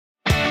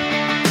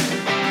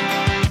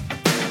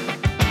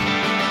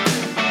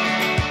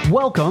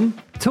Welcome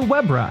to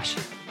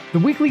WebRush, the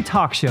weekly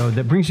talk show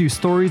that brings you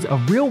stories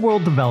of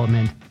real-world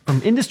development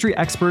from industry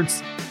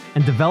experts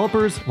and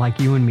developers like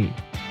you and me.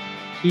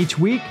 Each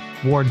week,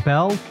 Ward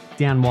Bell,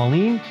 Dan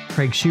Wallin,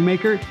 Craig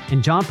Shoemaker,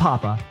 and John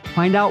Papa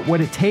find out what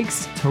it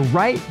takes to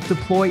write,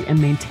 deploy, and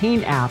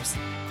maintain apps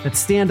that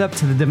stand up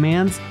to the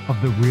demands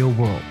of the real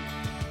world.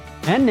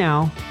 And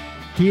now,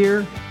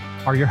 here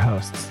are your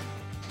hosts.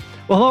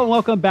 Well, hello and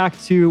welcome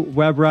back to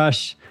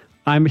WebRush.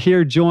 I'm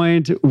here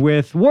joined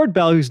with Ward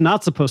Bell, who's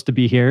not supposed to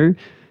be here,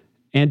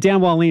 and Dan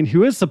Wallin,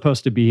 who is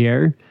supposed to be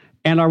here,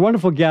 and our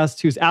wonderful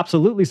guest, who's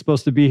absolutely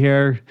supposed to be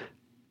here.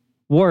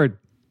 Ward,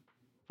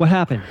 what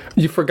happened?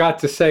 You forgot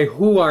to say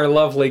who our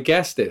lovely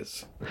guest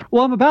is.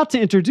 Well, I'm about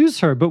to introduce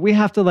her, but we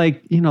have to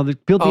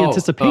build the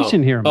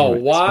anticipation here.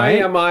 Why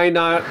am I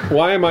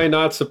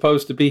not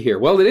supposed to be here?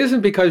 Well, it isn't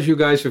because you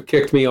guys have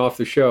kicked me off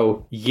the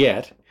show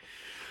yet.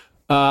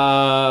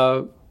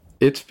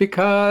 It's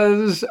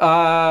because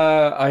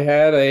I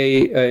had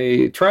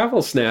a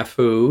travel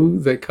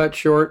snafu that cut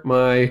short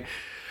my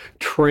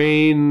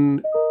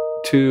train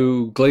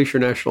to Glacier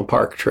National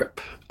Park trip.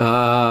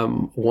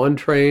 One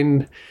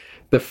train,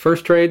 the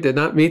first train did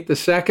not meet the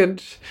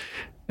second,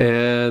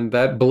 and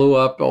that blew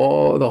up the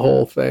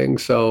whole thing.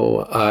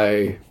 So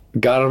I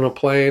got on a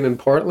plane in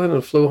Portland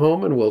and flew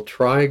home, and we'll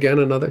try again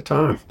another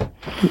time.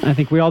 I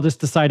think we all just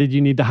decided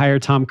you need to hire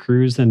Tom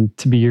Cruise and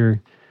to be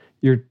your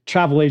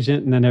travel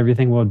agent, and then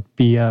everything will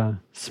be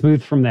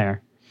smooth from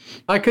there.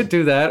 I could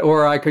do that,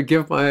 or I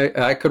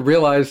could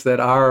realize that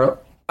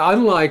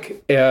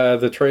unlike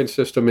the train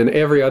system in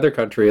every other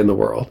country in the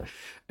world,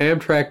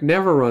 Amtrak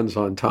never runs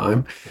on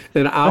time.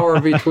 An hour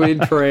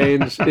between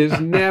trains is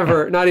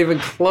not even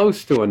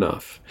close to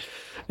enough.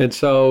 And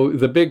so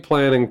the big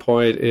planning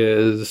point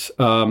is,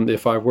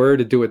 if I were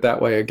to do it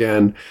that way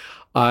again,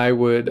 I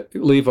would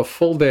leave a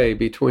full day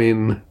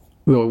between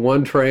the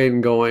one train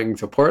going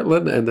to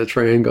Portland and the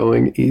train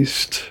going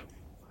east.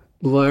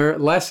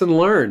 Lesson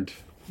learned.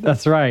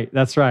 That's right.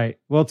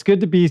 Well, it's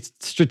good to be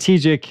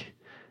strategic.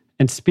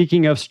 And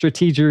speaking of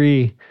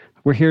strategery,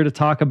 we're here to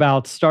talk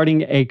about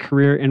starting a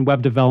career in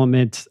web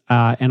development.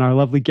 And our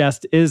lovely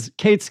guest is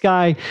Kate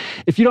Sky.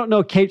 If you don't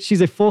know Kate,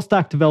 she's a full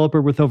stack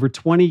developer with over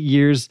 20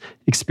 years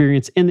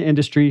experience in the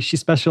industry. She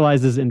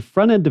specializes in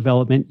front-end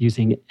development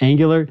using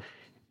Angular,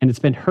 and it's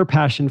been her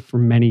passion for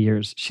many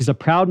years. She's a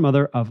proud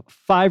mother of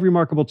 5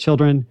 remarkable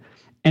children.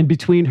 And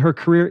between her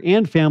career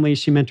and family,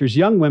 she mentors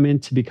young women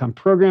to become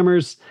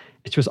programmers.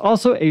 She was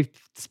also a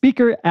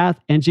speaker at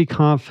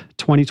NGConf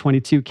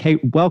 2022. Kate,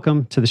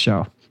 welcome to the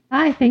show.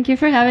 Hi, thank you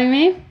for having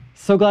me.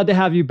 So glad to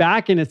have you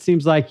back. And it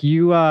seems like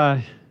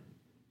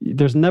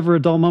there's never a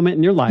dull moment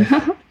in your life.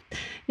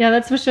 Yeah,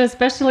 that's for sure,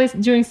 especially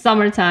during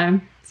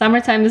summertime.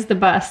 Summertime is the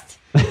best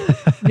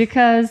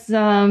because,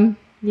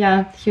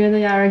 here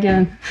they are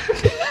again.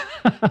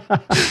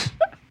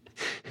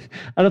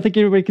 I don't think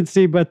anybody can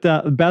see, but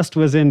the best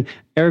was in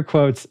air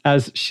quotes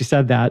as she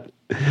said that.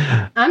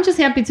 I'm just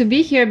happy to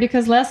be here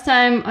because last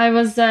time I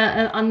was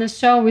on the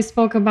show, we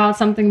spoke about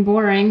something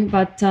boring,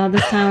 but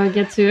this time I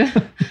get to,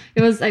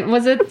 was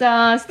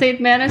it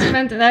state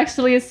management? And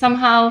actually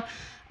somehow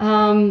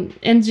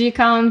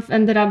NGConf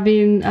ended up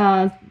being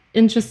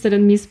interested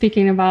in me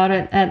speaking about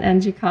it at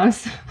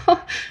NGConf. So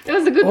it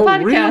was a good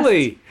podcast.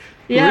 Really?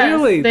 Yes,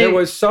 really? There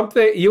was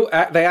something,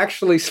 they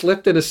actually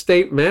slipped in a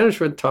state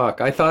management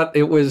talk. I thought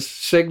it was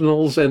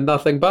signals and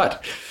nothing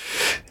but.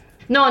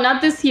 No,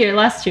 not this year.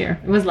 Last year.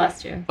 It was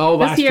last year. Oh,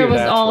 last year. This year was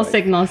all right.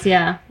 Signals.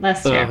 Yeah,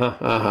 last year.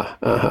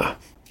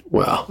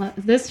 Well.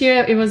 This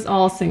year it was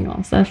all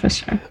signals, that's for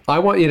sure. I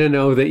want you to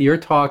know that your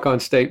talk on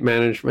state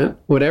management,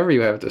 whatever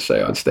you have to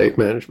say on state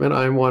management,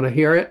 I want to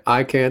hear it.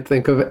 I can't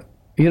think of it.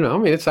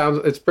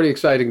 It's pretty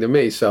exciting to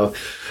me. So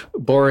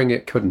boring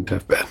it couldn't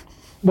have been.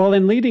 Well,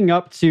 in leading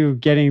up to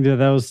getting to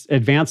those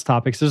advanced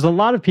topics, there's a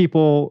lot of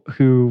people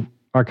who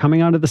are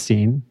coming onto the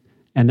scene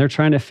and they're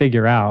trying to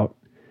figure out,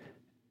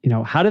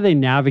 how do they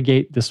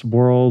navigate this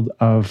world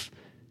of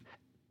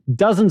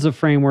dozens of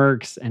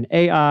frameworks and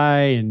AI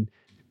and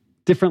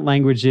different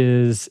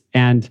languages?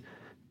 And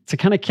to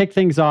kind of kick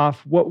things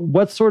off,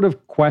 what sort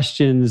of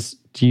questions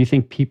do you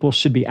think people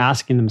should be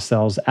asking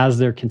themselves as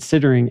they're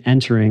considering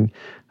entering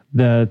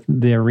the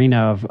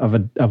arena of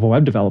a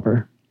web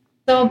developer?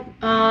 So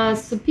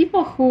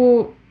people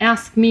who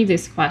ask me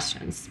these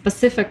questions,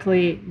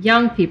 specifically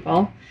young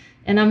people,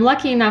 and I'm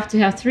lucky enough to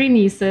have 3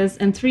 nieces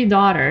and 3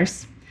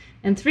 daughters.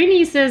 And 3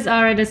 nieces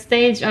are at a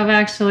stage of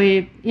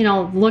actually,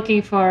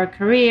 looking for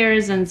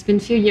careers, and it's been a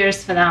few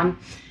years for them.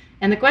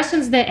 And the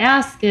questions they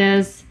ask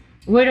is,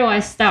 where do I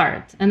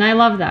start? And I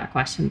love that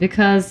question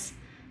because,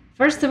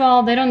 first of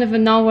all, they don't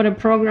even know what a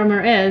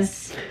programmer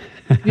is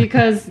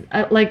because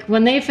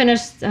when they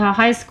finished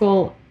high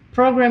school,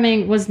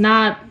 programming was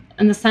not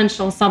an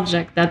essential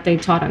subject that they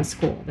taught in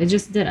school. They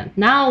just didn't.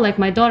 Now,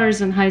 my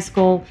daughter's in high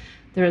school,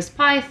 there's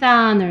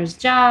Python, there's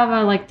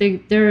Java,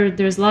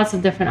 there's lots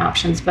of different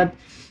options. But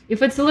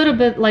if it's a little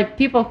bit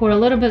people who are a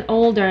little bit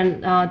older,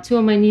 and 2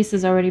 of my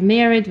nieces are already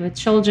married with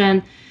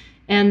children,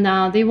 and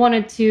they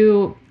wanted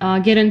to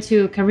get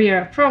into a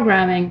career of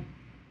programming,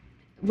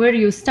 where do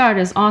you start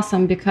is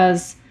awesome,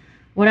 because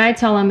what I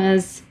tell them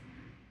is,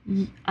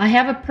 I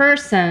have a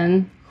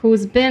person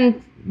who's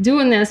been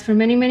doing this for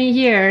many, many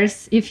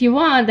years. If you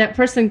want, that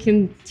person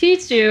can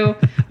teach you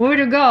where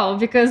to go,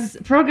 because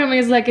programming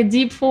is like a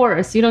deep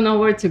forest. You don't know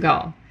where to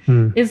go.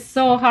 It's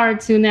so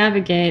hard to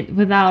navigate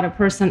without a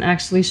person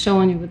actually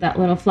showing you with that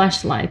little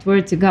flashlight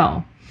where to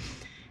go.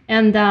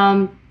 And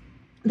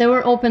they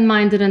were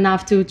open-minded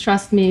enough to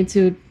trust me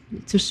to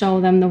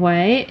show them the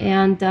way.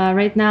 And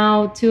right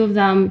now, 2 of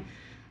them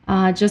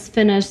just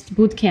finished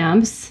boot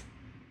camps,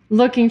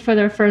 looking for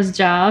their first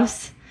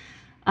jobs.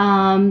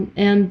 So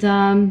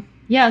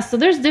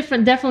there's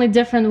definitely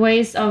different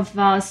ways of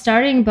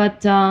starting,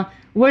 but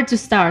where to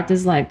start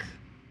is like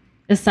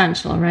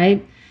essential,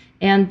 right?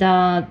 And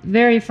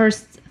very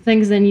first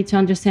things they need to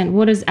understand,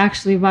 what is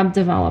actually web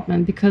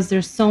development, because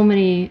there's so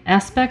many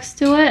aspects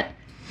to it.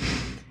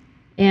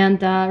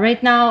 And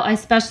right now I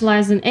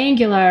specialize in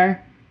Angular,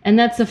 and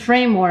that's a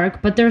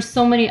framework, but there's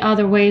so many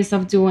other ways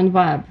of doing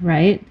web,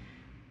 right?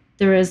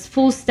 There is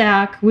full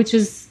stack, which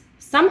is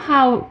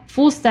somehow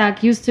full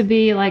stack used to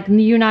be like,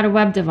 you're not a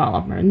web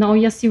developer. No,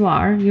 yes, you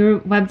are. You're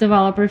a web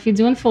developer if you're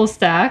doing full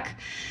stack.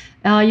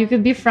 You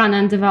could be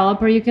front-end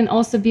developer. You can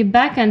also be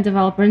back-end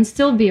developer and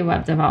still be a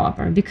web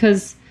developer,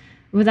 because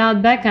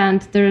without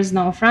back-end, there is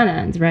no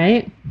front-end,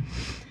 right?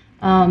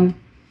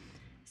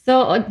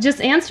 So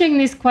just answering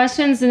these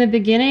questions in the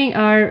beginning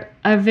are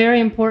very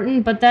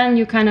important, but then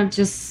you kind of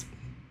just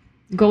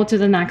go to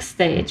the next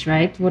stage,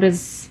 right?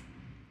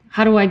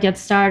 How do I get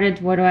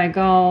started? Where do I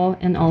go?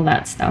 And all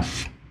that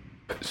stuff.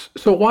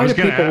 So why do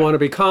people want to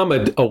become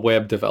a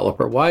web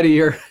developer? Why do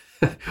you...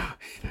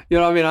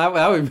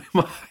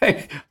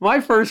 my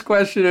first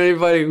question to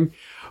anybody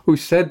who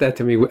said that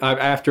to me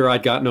after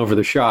I'd gotten over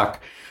the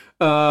shock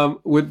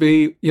would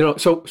be,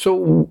 so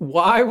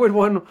why would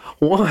one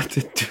want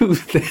to do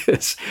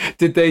this?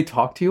 Did they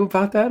talk to you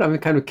about that? I'm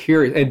kind of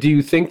curious. And do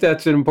you think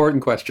that's an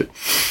important question?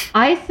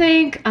 I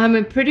think I'm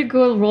a pretty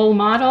good role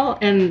model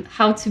in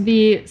how to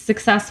be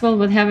successful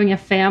with having a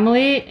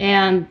family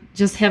and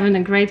just having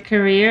a great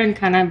career and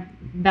kind of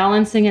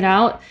balancing it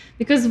out,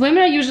 because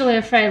women are usually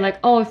afraid, like,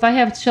 oh, if I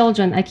have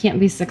children, I can't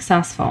be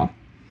successful.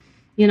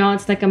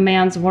 It's like a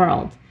man's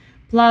world.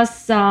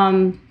 Plus,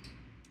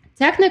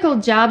 technical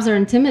jobs are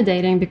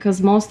intimidating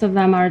because most of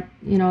them are,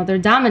 they're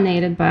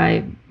dominated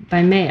by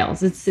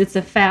males. It's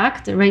a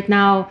fact. Right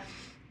now,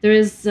 there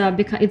is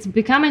it's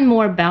becoming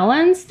more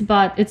balanced,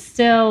 but it's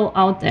still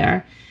out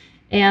there.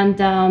 And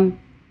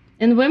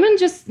women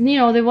just,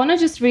 they want to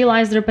just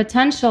realize their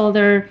potential.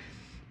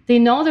 They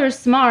know they're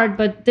smart,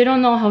 but they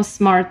don't know how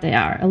smart they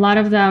are. A lot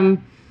of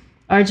them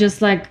are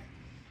just like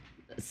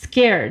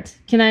scared.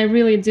 Can I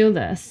really do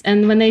this?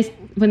 And when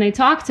they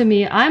talk to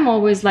me, I'm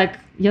always like,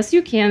 yes,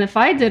 you can. If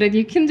I did it,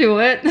 you can do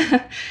it.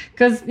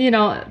 Because,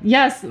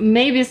 yes,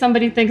 maybe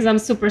somebody thinks I'm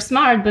super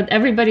smart, but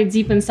everybody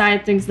deep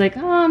inside thinks like,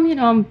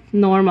 I'm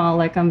normal,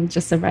 like I'm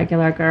just a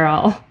regular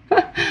girl.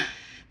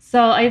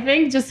 So I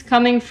think just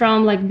coming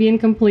from like being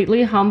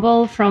completely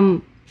humble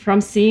from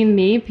seeing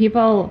me,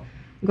 people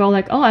go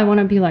like, oh, I want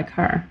to be like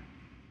her.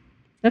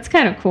 That's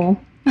kind of cool.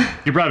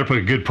 You brought up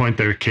a good point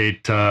there,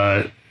 Kate,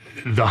 the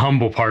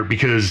humble part,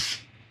 because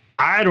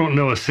I don't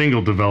know a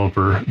single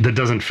developer that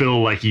doesn't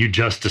feel like you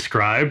just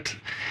described.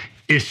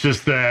 It's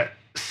just that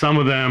some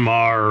of them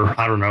are,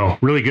 I don't know,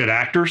 really good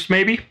actors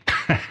maybe.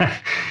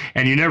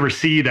 And you never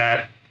see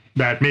that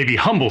maybe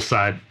humble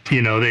side.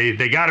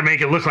 They got to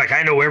make it look like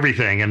I know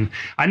everything. And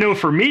I know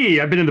for me,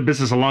 I've been in the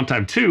business a long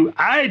time too.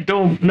 I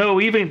don't know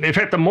even, in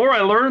fact, the more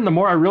I learn, the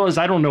more I realize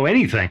I don't know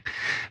anything.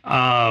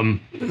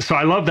 So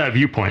I love that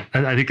viewpoint.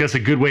 I think that's a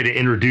good way to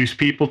introduce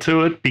people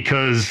to it,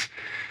 because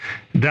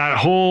that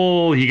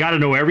whole, you got to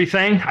know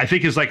everything, I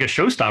think is like a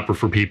showstopper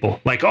for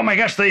people. Like, oh my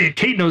gosh,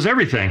 Kate knows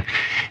everything.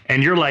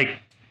 And you're like,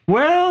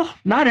 well,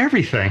 not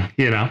everything,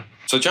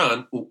 So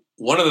John,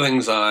 one of the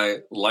things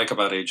I like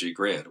about AG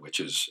Grid, which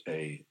is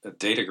a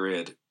data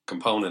grid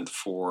component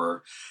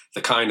for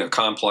the kind of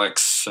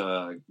complex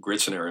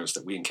grid scenarios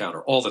that we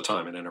encounter all the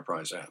time in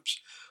enterprise apps.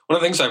 One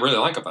of the things I really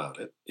like about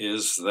it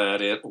is that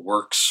it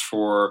works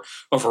for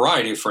a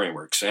variety of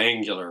frameworks,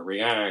 Angular,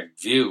 React,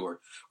 Vue,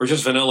 or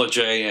just vanilla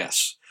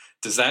JS.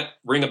 Does that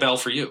ring a bell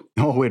for you?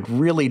 Oh, it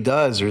really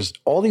does. There's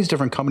all these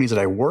different companies that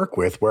I work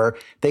with where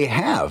they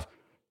have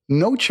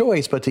no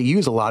choice but to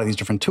use a lot of these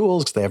different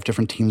tools because they have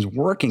different teams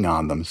working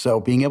on them. So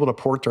being able to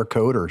port their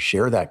code or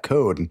share that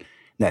code and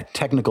that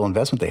technical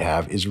investment they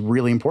have is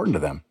really important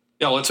to them.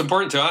 Yeah, well, it's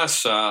important to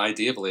us,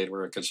 ideally,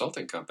 we're a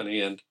consulting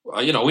company, and,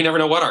 we never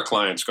know what our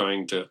client's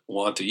going to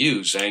want to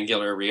use,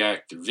 Angular,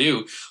 React, or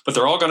Vue, but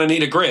they're all going to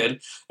need a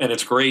grid, and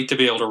it's great to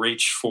be able to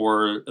reach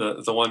for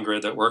the one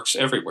grid that works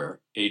everywhere,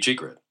 AG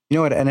Grid.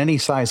 At any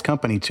size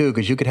company, too,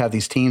 because you could have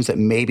these teams that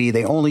maybe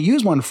they only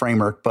use one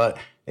framework, but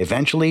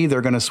eventually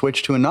they're going to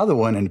switch to another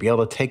one and be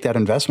able to take that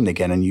investment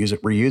again and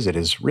reuse it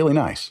is really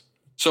nice.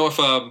 So if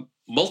a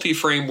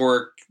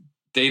multi-framework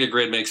data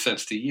grid makes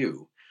sense to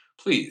you,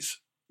 please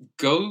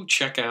go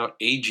check out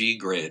AG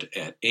Grid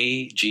at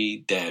ag-grid.com.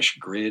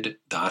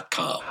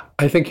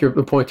 I think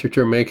the point that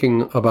you're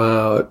making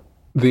about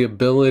the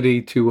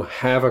ability to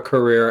have a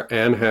career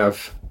and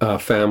have a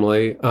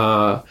family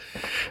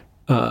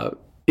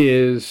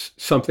is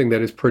something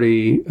that is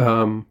pretty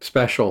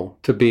special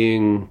to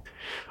being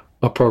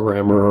a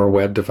programmer or a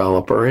web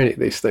developer or any of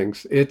these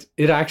things.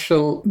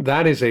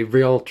 That is a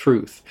real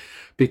truth,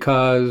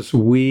 because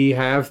we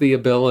have the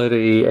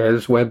ability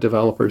as web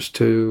developers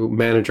to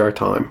manage our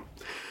time.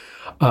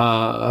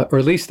 Or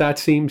at least that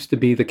seems to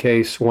be the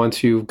case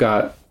once you've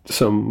got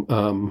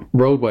some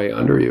roadway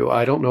under you.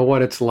 I don't know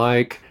what it's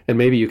like, and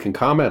maybe you can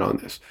comment on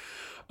this.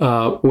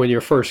 When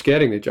you're first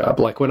getting the job,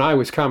 like when I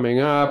was coming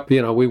up,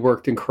 we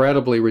worked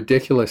incredibly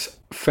ridiculous,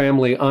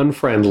 family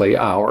unfriendly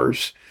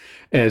hours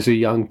as a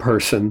young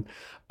person,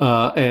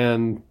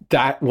 and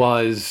that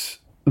was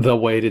the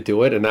way to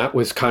do it. And that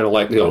was kind of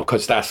like,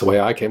 because that's the way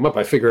I came up.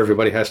 I figure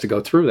everybody has to go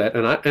through that,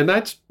 and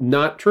that's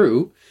not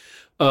true.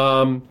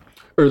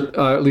 Or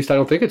at least I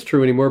don't think it's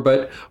true anymore.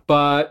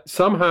 But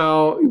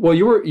somehow, well,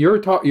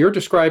 you're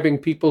describing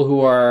people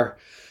who are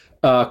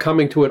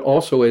coming to it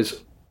also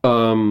as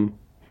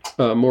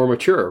more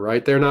mature,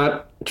 right? They're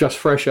not just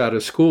fresh out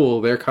of school.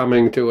 They're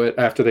coming to it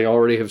after they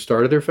already have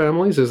started their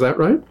families. Is that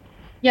right?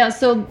 Yeah,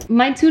 so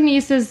my two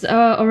nieces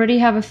already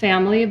have a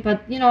family,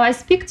 but I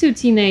speak to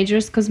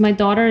teenagers because my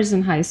daughter is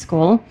in high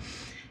school,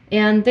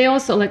 and they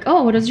also like,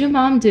 oh, what does your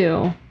mom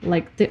do?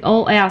 Like they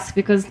all ask,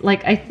 because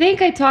like I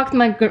think I talked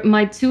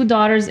my two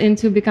daughters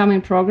into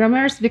becoming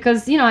programmers,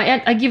 because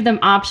I give them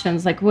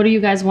options like, what do you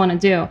guys want to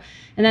do?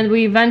 And then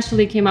we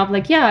eventually came up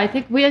like, yeah, I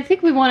think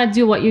we want to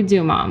do what you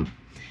do, Mom.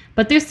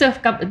 But they still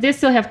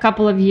have a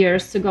couple of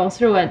years to go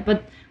through it.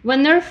 But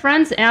when their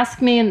friends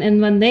ask me,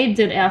 and when they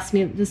did ask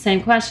me the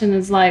same question,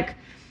 is like,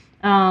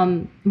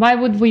 why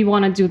would we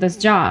want to do this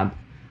job?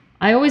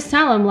 I always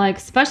tell them, like,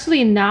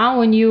 especially now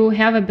when you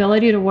have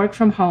ability to work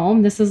from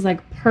home, this is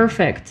like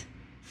perfect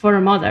for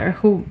a mother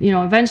who,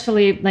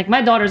 eventually, like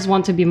my daughters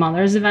want to be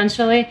mothers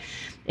eventually.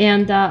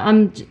 And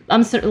I'm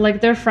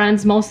like their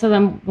friends, most of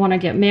them want to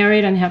get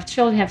married and have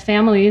children, have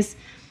families.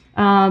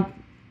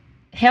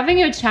 Having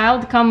your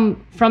child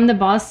come from the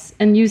bus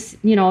and you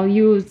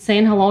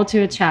saying hello to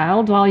a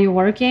child while you're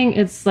working,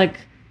 it's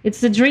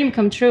a dream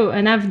come true.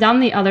 And I've done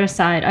the other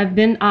side. I've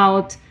been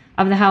out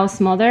of the house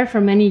mother for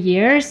many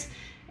years,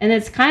 and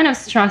it's kind of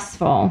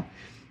stressful.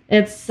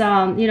 It's,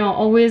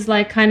 always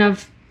like kind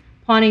of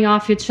pawning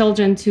off your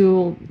children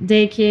to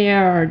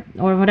daycare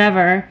or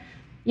whatever.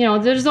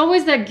 There's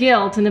always that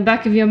guilt in the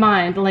back of your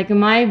mind. Like,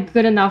 am I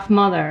good enough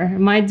mother?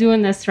 Am I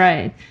doing this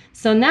right?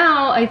 So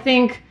now I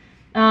think,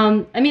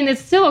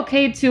 it's still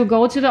okay to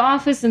go to the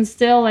office and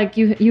still like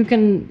you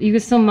can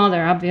still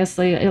mother.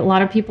 Obviously, a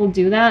lot of people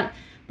do that.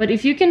 But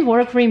if you can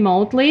work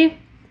remotely,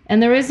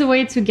 and there is a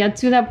way to get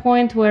to that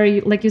point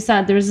where, like you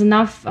said, there's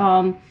enough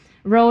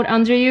road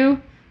under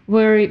you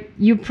where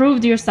you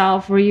proved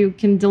yourself, where you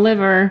can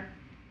deliver,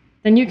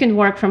 then you can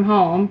work from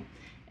home.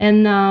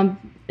 And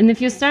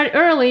if you start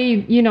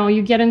early,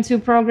 you get into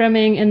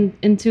programming and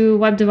into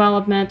web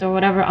development or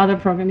whatever other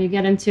program you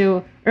get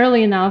into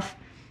early enough,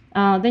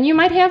 then you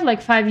might have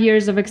like 5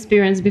 years of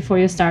experience before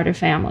you start a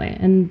family.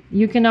 And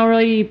you can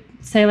already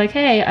say like,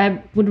 hey,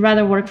 I would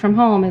rather work from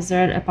home. Is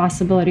there a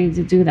possibility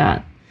to do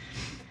that?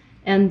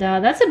 And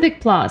that's a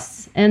big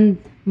plus. And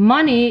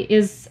money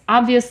is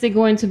obviously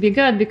going to be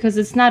good because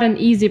it's not an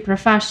easy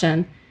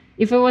profession.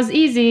 If it was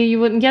easy, you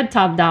wouldn't get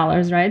top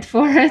dollars, right,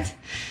 for it.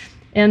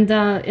 And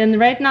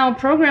right now,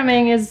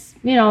 programming is,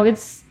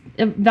 it's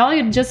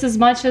valued just as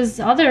much as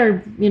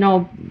other,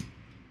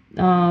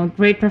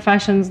 great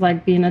professions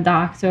like being a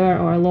doctor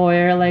or a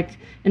lawyer. Like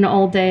in the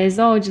old days,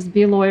 just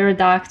be a lawyer or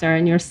doctor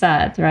and you're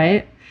set,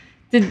 right?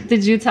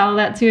 Did you tell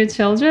that to your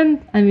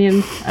children?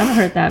 I've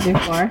heard that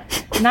before.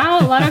 Now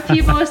a lot of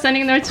people are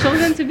sending their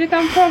children to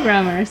become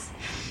programmers.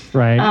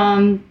 Right.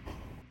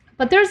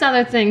 But there's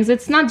other things.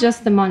 It's not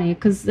just the money,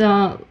 because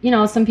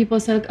some people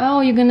say, like,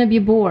 oh, you're gonna be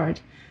bored.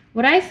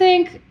 What I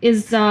think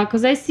is,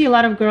 because I see a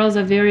lot of girls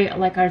are very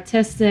like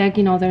artistic,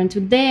 they're into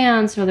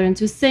dance or they're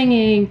into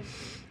singing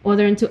or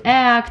they're into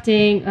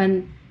acting,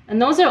 and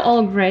those are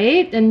all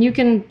great and you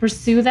can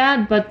pursue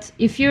that. But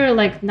if you're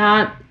like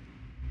not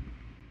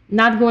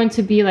going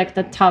to be like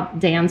the top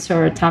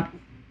dancer or top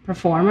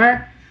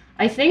performer,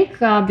 I think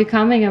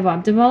becoming a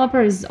web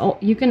developer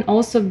you can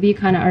also be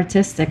kind of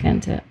artistic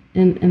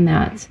in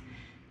that.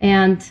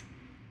 And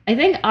I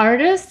think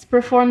artists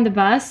perform the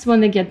best when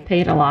they get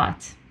paid a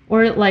lot,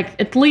 or like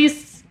at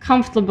least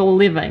comfortable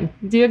living.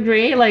 Do you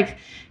agree? Like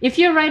if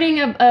you're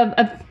writing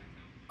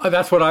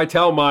that's what I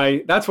tell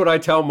my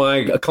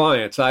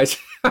clients. I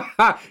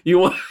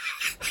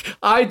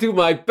do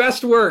my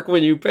best work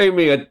when you pay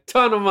me a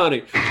ton of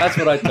money. That's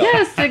what I tell.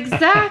 Yes,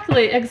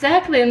 exactly.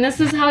 And this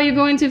is how you're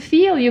going to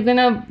feel. You're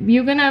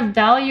gonna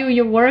value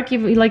your work.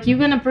 Like you're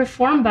gonna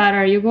perform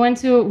better. You're going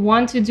to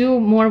want to do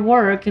more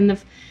work. And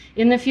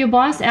if your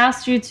boss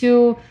asks you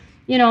to,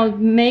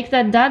 make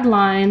that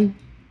deadline,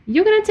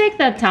 you're gonna take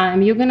that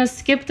time. You're gonna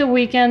skip the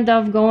weekend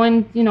of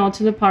going,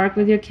 to the park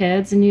with your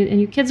kids, and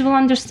your kids will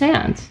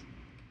understand.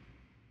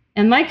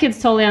 And my kids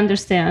totally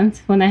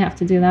understand when I have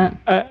to do that.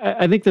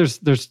 I think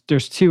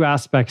there's two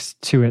aspects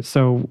to it.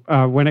 So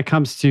when it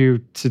comes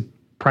to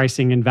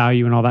pricing and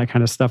value and all that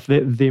kind of stuff,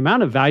 the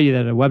amount of value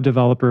that a web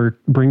developer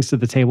brings to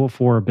the table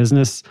for a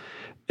business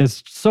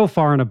is so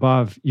far and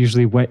above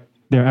usually what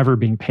they're ever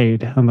being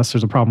paid, unless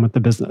there's a problem with the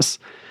business.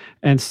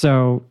 And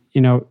so,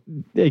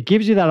 it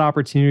gives you that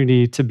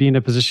opportunity to be in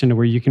a position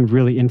where you can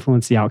really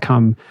influence the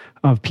outcome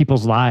of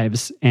people's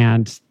lives.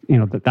 And,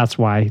 that's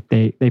why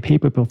they pay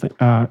people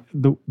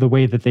the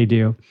way that they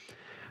do.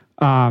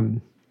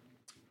 And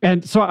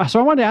so I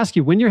wanted to ask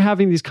you, when you're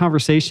having these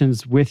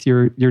conversations with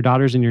your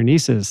daughters and your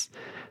nieces,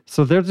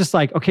 so they're just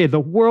like, okay, the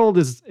world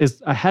is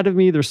ahead of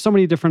me. There's so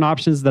many different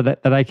options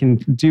that I can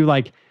do.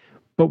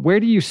 But where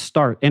do you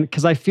start? And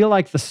because I feel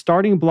like the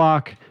starting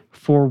block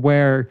for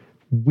where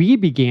we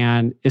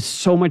began is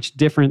so much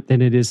different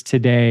than it is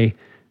today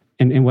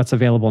and what's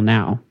available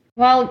now.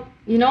 Well,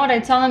 what I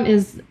tell them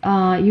is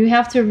you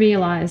have to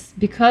realize,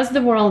 because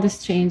the world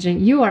is changing,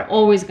 you are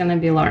always going to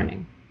be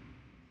learning.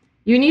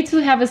 You need to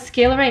have a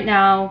skill right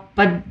now,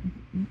 but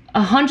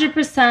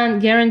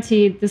 100%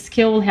 guaranteed the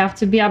skill will have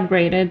to be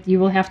upgraded. You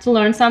will have to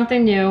learn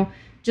something new.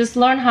 Just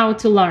learn how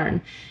to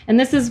learn. And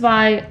this is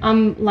why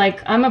I'm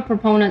a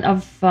proponent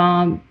of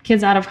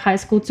kids out of high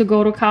school to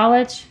go to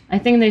college. I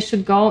think they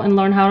should go and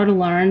learn how to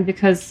learn,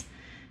 because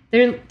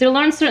they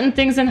learn certain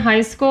things in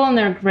high school and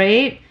they're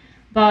great.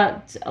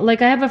 But I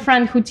have a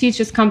friend who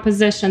teaches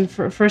composition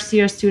for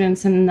first-year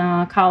students in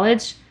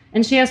college,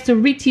 and she has to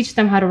reteach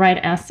them how to write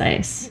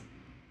essays,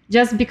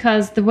 just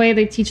because the way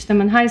they teach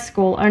them in high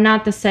school are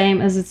not the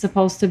same as it's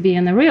supposed to be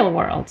in the real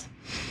world.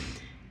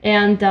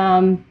 And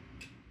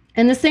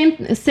the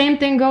same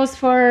thing goes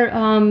for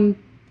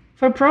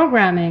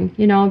programming.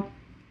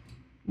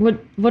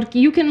 What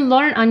you can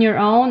learn on your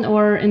own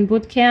or in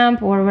boot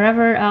camp or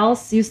wherever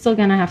else, you're still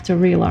gonna have to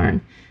relearn.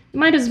 You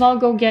might as well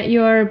go get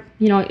your,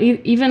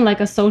 even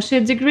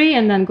associate degree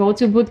and then go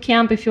to boot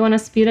camp if you want to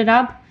speed it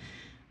up.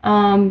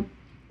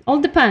 All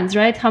depends,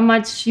 right? How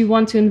much you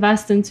want to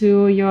invest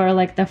into your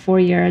the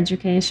 4-year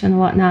education and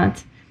whatnot.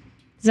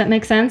 Does that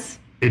make sense?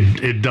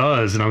 It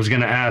does. And I was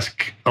going to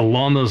ask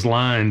along those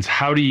lines,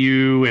 how do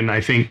you, and I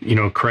think,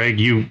 Craig,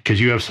 because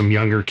you have some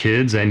younger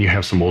kids and you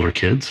have some older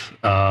kids.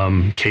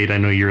 Kate, I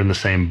know you're in the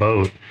same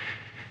boat.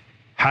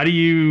 How do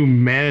you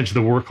manage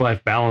the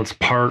work-life balance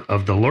part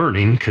of the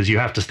learning? Because you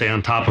have to stay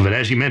on top of it.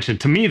 As you mentioned,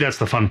 to me, that's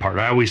the fun part.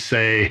 I always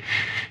say,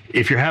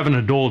 if you're having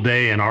a dull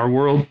day in our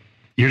world,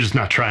 you're just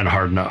not trying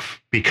hard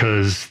enough,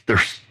 because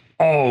there's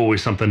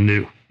always something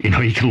new,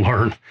 you can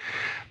learn.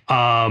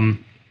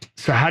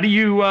 So how do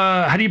you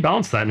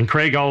balance that? And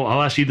Craig,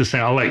 I'll ask you the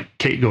same. I'll let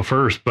Kate go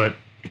first, but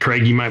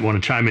Craig, you might want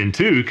to chime in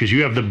too, because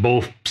you have the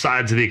both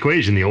sides of the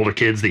equation: the older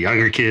kids, the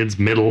younger kids,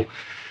 middle.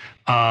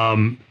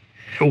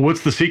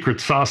 What's the secret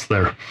sauce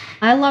there?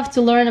 I love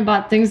to learn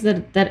about things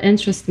that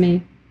interest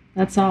me.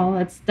 That's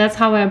all. That's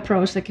how I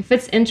approach. If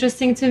it's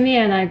interesting to me,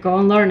 and I go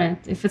and learn it.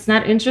 If it's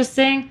not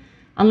interesting,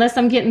 unless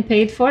I'm getting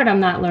paid for it,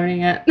 I'm not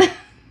learning it.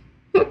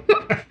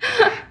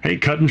 Hey,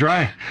 cut and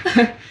dry.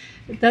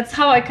 That's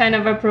how I kind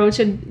of approach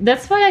it.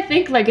 That's why I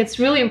think it's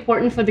really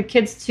important for the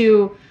kids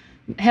to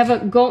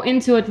go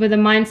into it with a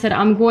mindset,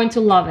 I'm going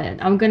to love it.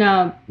 I'm going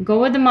to go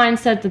with the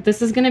mindset that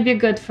this is going to be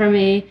good for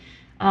me.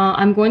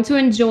 I'm going to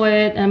enjoy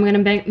it, and I'm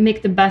going to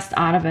make the best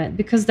out of it,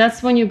 because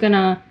that's when you're going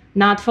to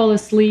not fall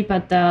asleep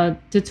at the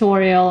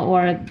tutorial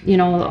or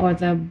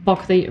the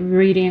book that you're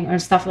reading or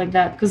stuff like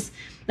that. Because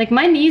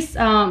my niece,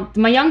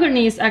 my younger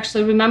niece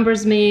actually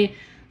remembers me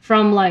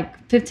from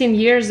 15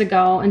 years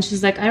ago, and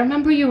she's like, I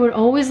remember you were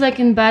always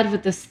in bed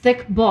with this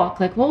thick book.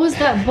 What was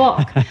that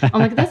book?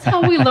 I'm like, that's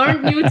how we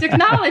learned new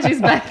technologies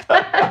back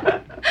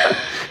then.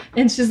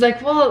 And she's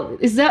like, well,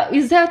 is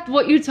that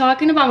what you're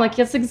talking about? I'm like,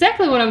 that's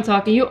exactly what I'm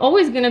talking. You're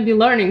always going to be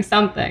learning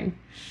something,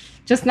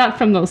 just not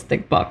from those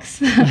thick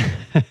books.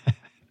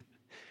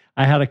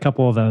 I had a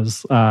couple of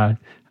those.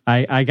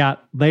 I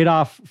got laid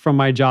off from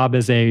my job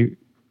as a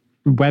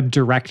web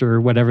director,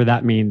 whatever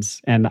that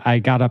means. And I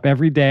got up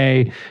every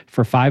day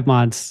for 5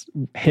 months,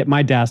 hit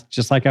my desk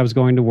just like I was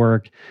going to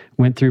work,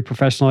 went through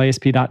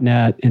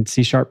professionalasp.net and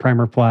C#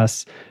 Primer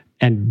Plus,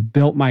 and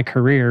built my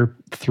career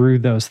through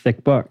those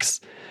thick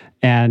books.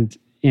 And,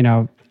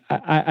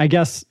 I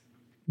guess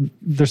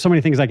there's so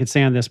many things I could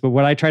say on this, but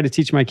what I try to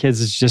teach my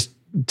kids is just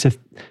to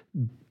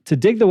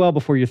dig the well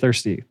before you're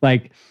thirsty.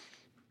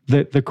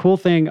 The cool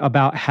thing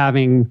about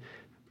having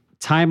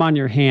time on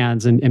your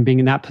hands and being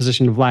in that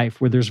position of life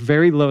where there's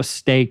very low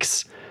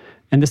stakes,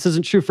 and this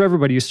isn't true for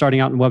everybody who's starting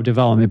out in web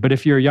development, but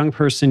if you're a young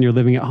person, you're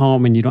living at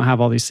home and you don't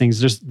have all these things,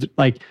 there's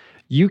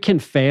you can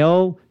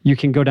fail, you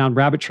can go down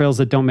rabbit trails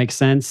that don't make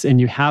sense, and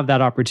you have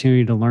that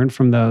opportunity to learn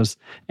from those.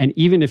 And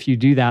even if you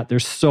do that,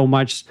 there's so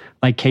much,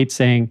 like Kate's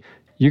saying,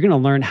 you're going to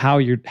learn how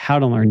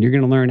to learn. You're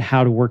going to learn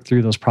how to work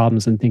through those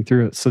problems and think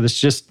through it. So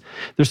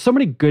there's so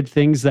many good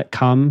things that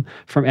come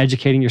from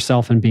educating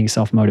yourself and being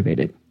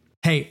self-motivated.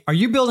 Hey, are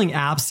you building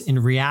apps in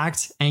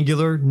React,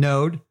 Angular,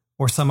 Node,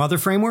 or some other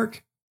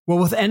framework? Well,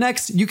 with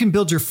NX, you can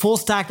build your full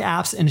stack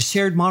apps in a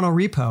shared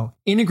monorepo,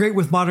 integrate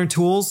with modern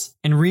tools,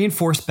 and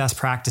reinforce best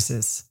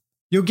practices.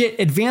 You'll get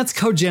advanced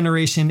code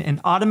generation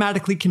and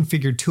automatically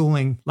configured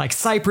tooling like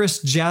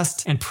Cypress,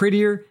 Jest, and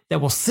Prettier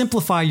that will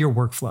simplify your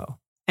workflow.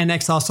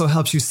 NX also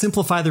helps you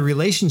simplify the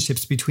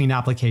relationships between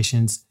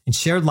applications and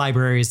shared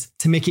libraries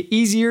to make it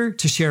easier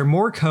to share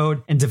more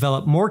code and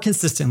develop more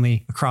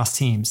consistently across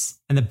teams.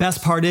 And the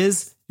best part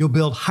is, you'll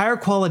build higher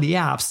quality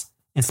apps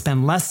and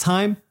spend less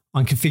time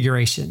on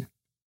configuration.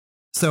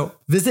 So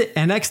visit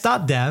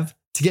nx.dev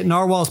to get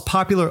Narwhal's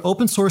popular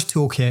open source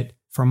toolkit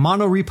for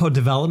monorepo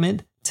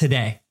development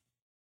today.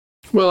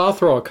 Well, I'll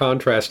throw a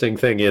contrasting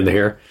thing in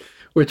here,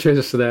 which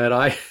is that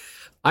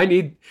I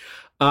need.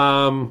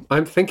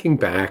 I'm thinking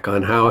back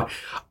on how,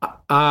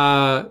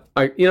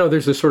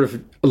 there's this sort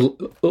of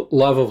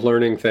love of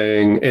learning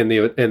thing,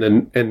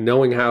 and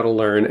knowing how to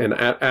learn, and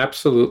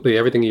absolutely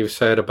everything you've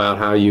said about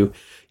how you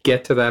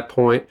get to that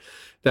point.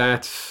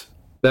 That's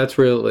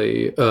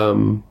really.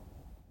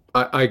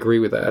 I agree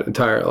with that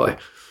entirely.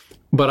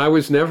 But I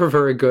was never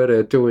very good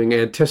at doing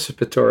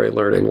anticipatory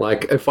learning.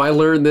 Like, if I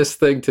learn this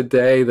thing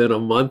today, then a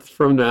month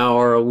from now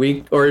or a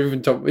week or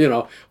even,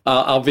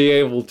 I'll be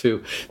able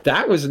to.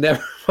 That was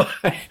never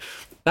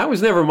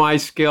my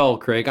skill,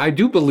 Craig. I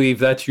do believe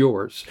that's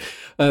yours.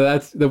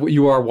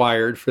 You are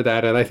wired for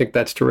that, and I think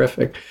that's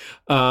terrific.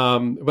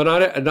 But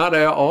not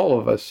all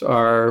of us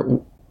are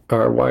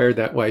wired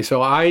that way.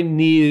 So I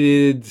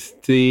needed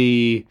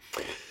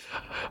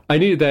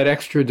that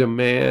extra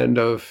demand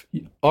of,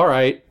 all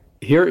right,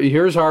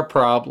 here's our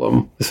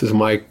problem. This is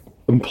my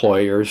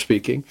employer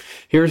speaking.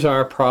 Here's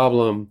our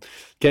problem.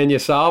 Can you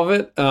solve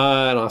it?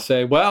 And I'll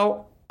say,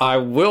 well, I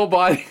will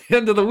by the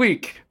end of the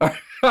week. Right?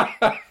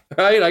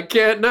 I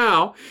can't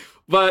now,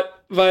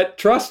 but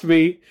trust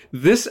me,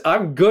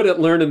 I'm good at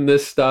learning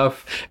this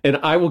stuff, and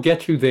I will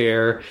get you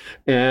there.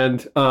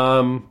 And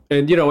so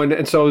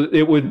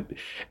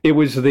it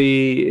was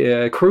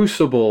the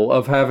crucible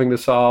of having to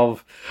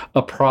solve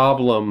a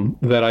problem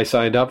that I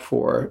signed up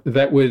for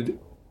that would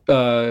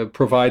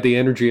provide the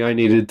energy I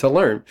needed to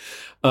learn.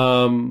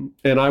 And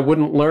I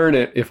wouldn't learn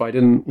it if I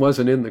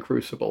wasn't in the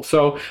crucible.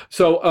 So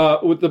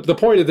the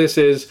point of this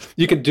is,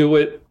 you can do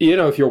it,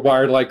 if you're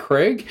wired like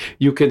Craig,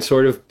 you can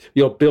sort of,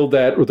 build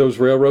those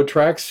railroad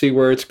tracks, see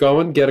where it's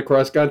going, get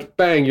across country,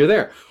 bang, you're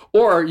there.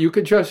 Or you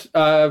could just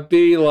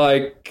be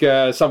like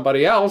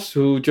somebody else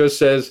who just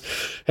says,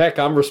 heck,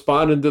 I'm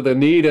responding to the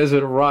need as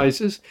it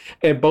arises.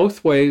 And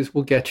both ways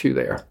will get you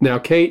there. Now,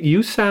 Kate,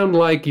 you sound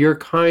like you're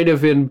kind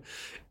of in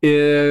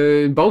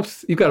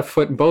both. You've got a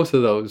foot in both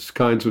of those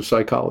kinds of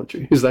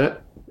psychology. Is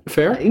that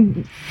fair?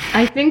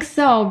 I think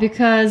so,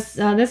 because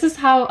this is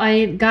how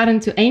I got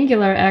into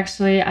Angular,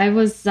 actually. I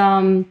was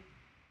an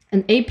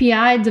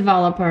API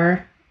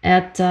developer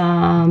at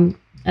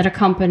a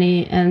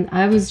company, and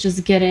I was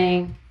just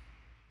getting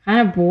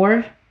kind of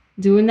bored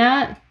doing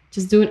that,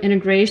 just doing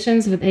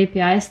integrations with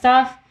API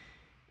stuff.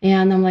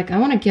 And I'm like, I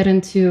want to get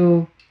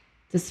into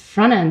this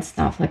front end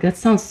stuff. Like, that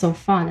sounds so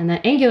fun. And then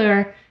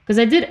Angular, because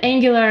I did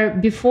Angular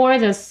before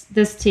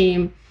this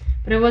team,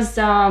 but it was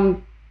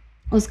kind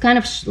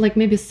of like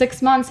maybe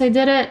 6 months I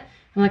did it.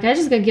 I'm like, I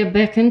just gotta get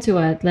back into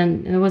it.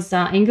 Then it was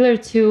Angular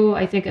 2.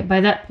 I think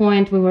by that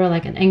point we were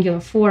like an Angular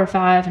 4 or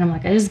 5, and I'm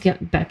like, I just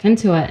get back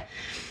into it.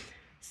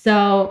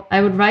 So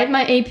I would write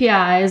my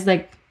APIs,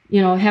 like,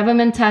 have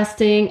them in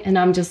testing, and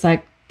I'm just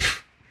like,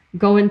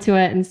 go into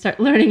it and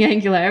start learning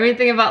Angular,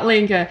 everything about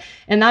Angular.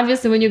 And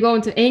obviously when you go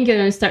into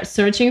Angular and start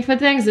searching for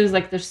things,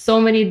 there's so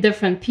many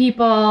different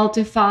people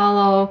to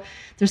follow.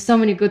 There's so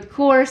many good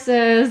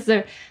courses.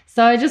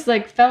 So I just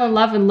fell in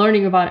love in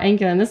learning about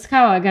Angular. And that's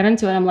how I got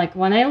into it. I'm like,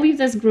 when I leave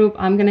this group,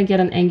 I'm going to get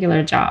an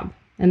Angular job.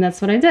 And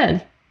that's what I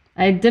did.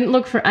 I didn't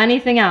look for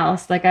anything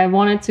else. I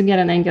wanted to get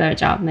an Angular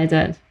job, and I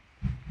did.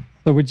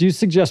 So would you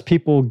suggest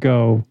people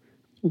go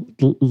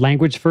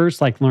language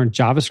first, learn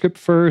JavaScript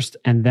first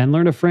and then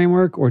learn a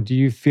framework? Or do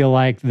you feel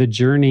like the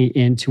journey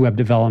into web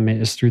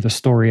development is through the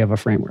story of a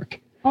framework?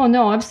 Oh,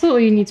 no,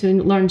 absolutely. You need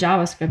to learn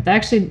JavaScript. I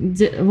actually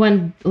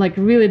went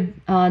really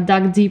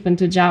dug deep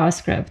into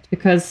JavaScript,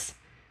 because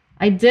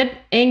I did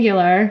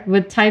Angular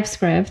with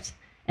TypeScript,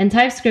 and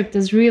TypeScript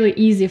is really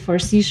easy for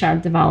a C#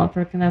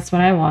 developer, and that's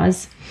what I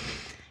was.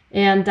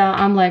 And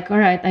I'm like, all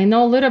right, I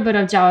know a little bit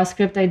of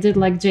JavaScript. I did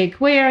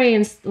jQuery,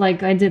 and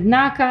I did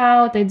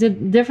Knockout. I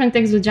did different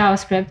things with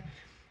JavaScript,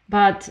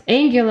 but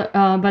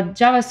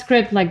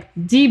JavaScript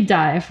deep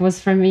dive was,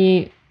 for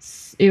me,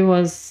 it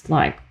was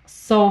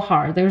so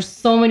hard. There's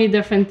so many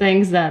different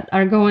things that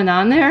are going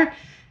on there.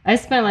 I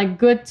spent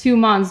good 2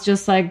 months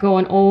just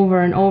going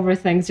over and over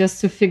things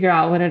just to figure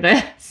out what it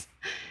is.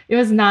 It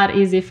was not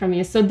easy for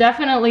me. So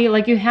definitely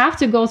you have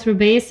to go through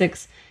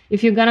basics.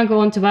 If you're going to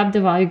go into web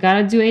development, you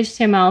got to do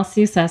HTML,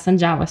 CSS, and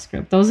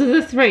JavaScript. Those are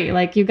the three.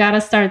 You got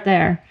to start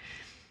there,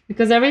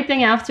 because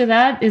everything after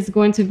that is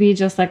going to be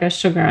just a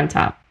sugar on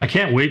top. I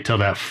can't wait till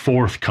that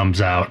fourth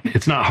comes out.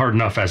 It's not hard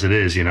enough as it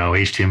is,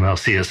 HTML,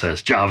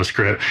 CSS,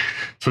 JavaScript.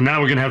 So now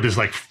we're going to have this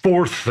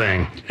fourth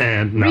thing,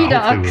 and no,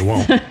 hopefully we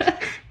won't.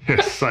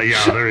 So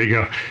yeah, there you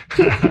go.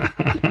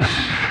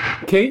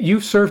 Kate,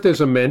 you've served as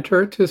a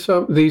mentor to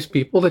some of these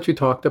people that you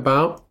talked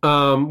about.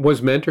 Was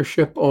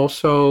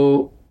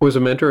a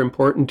mentor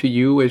important to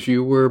you as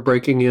you were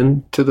breaking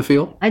into the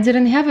field? I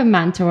didn't have a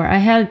mentor. I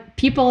had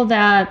people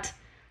that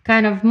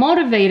kind of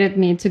motivated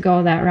me to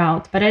go that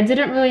route, but I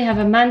didn't really have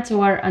a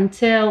mentor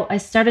until I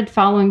started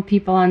following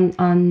people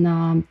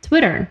on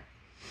Twitter.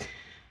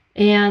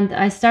 And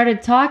I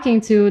started talking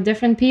to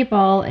different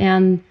people,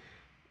 and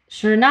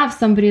sure enough,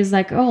 somebody's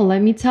like, oh,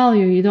 let me tell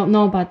you, you don't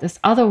know about this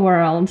other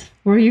world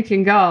where you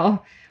can go,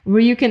 where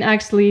you can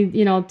actually,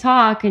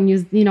 talk and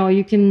you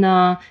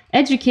can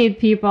educate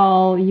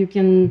people. You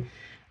can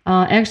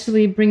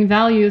actually bring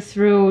value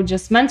through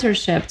just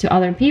mentorship to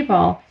other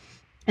people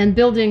and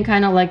building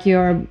kind of like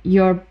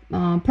your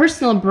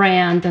personal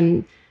brand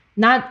and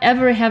not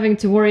ever having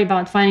to worry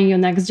about finding your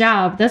next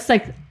job. That's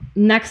like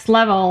next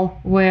level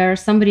where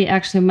somebody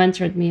actually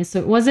mentored me. So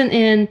it wasn't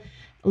in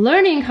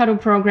learning how to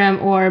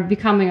program or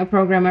becoming a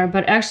programmer,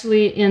 but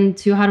actually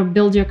into how to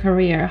build your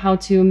career, how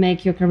to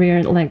make your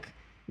career like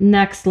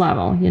next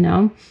level,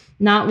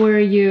 not where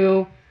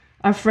you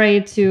are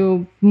afraid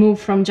to move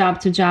from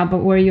job to job, but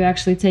where you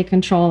actually take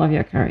control of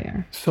your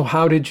career. So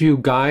how did you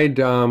guide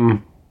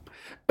the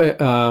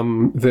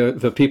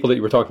people that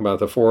you were talking about,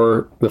 the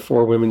four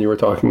women you were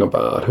talking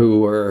about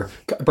who were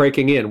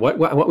breaking in? What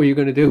were you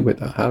going to do with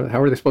them? How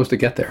were they supposed to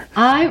get there?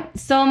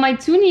 So my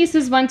two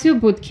nieces went to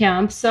boot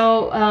camp.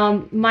 So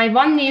my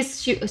one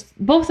niece,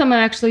 both of them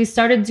actually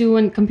started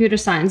doing computer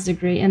science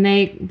degree, and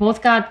they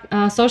both got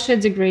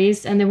associate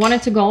degrees, and they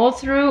wanted to go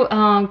through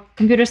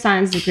computer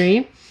science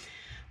degree.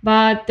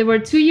 But they were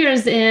 2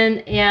 years in,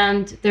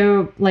 and they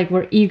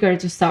were eager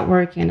to start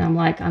working. I'm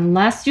like,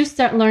 unless you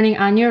start learning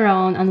on your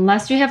own,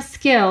 unless you have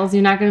skills,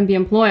 you're not going to be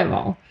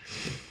employable.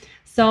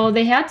 So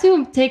they had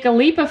to take a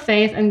leap of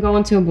faith and go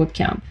into a boot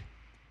camp,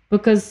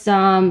 because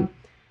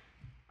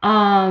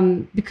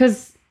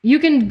you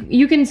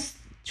can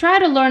try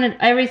to learn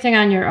everything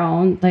on your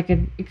own. Like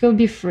it could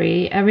be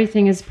free,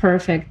 everything is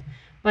perfect.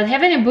 But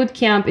having a boot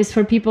camp is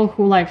for people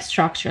who like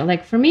structure.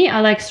 Like for me,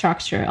 I like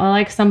structure. I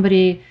like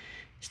somebody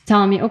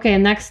telling me, okay,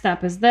 next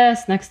step is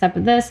this, next step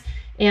is this.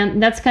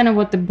 And that's kind of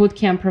what the boot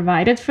camp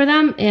provided for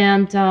them.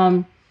 And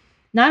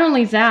not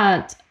only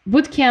that,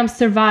 boot camp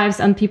survives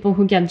on people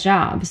who get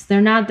jobs.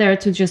 They're not there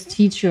to just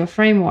teach you a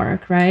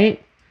framework,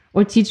 right?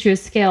 Or teach you a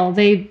skill.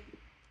 They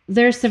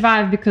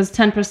survive because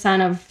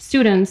 10% of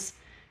students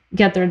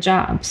get their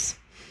jobs.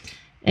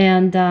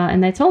 And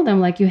I told them,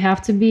 like, you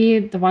have to be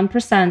the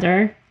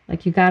 1%er.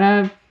 Like, you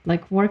gotta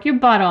work your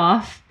butt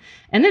off.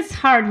 And it's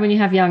hard when you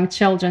have young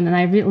children.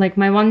 And like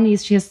my one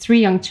niece, she has 3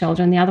 young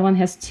children. The other one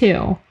has 2.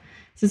 So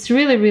it's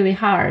really, really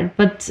hard.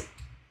 But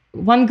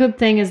one good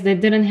thing is they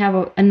didn't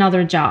have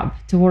another job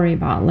to worry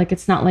about. Like,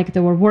 it's not like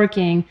they were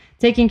working,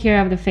 taking care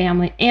of the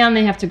family, and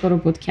they have to go to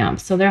boot camp.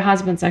 So their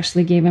husbands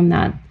actually gave them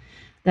that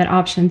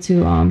option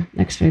to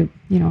actually,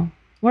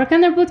 work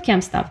on their boot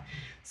camp stuff.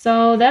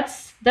 So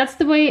that's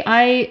the way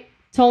I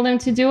told them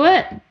to do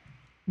it.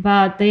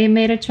 But they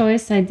made a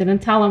choice. I didn't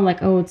tell them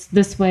like, oh, it's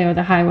this way or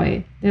the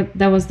highway.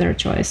 That was their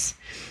choice.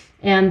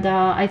 And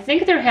I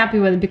think they're happy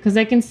with it because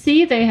I can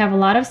see they have a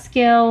lot of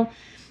skill.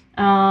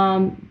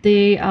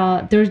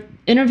 Their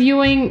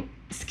interviewing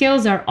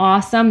skills are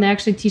awesome. They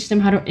actually teach them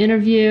how to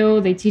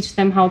interview. They teach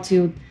them how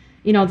to,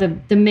 the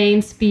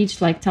main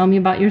speech, like tell me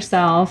about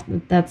yourself.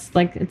 That's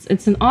like,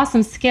 it's an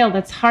awesome skill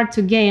that's hard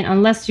to gain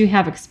unless you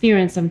have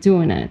experience of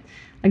doing it.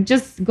 Like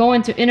just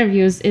going to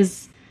interviews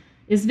is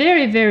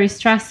very, very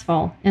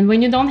stressful. And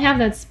when you don't have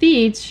that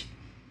speech,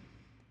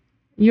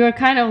 you're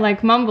kind of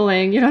like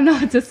mumbling. You don't know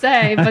what to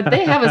say, but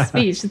they have a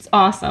speech. It's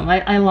awesome.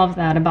 I love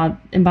that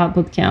about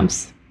boot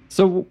camps.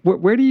 So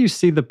where do you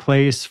see the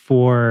place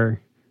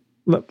for,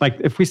 like,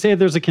 if we say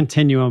there's a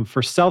continuum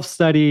for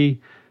self-study,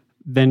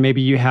 then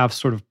maybe you have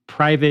sort of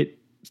private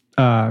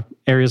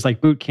areas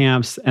like boot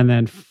camps and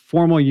then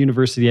formal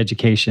university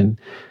education.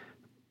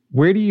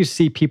 Where do you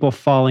see people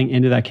falling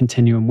into that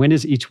continuum? When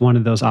is each one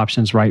of those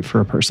options right for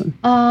a person?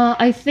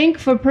 I think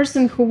for a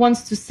person who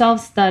wants to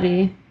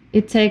self-study,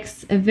 it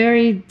takes a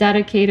very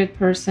dedicated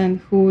person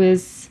who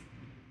is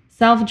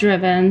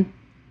self-driven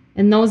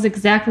and knows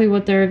exactly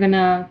what they're going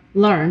to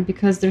learn,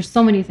 because there's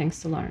so many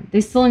things to learn.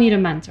 They still need a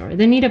mentor.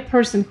 They need a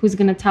person who's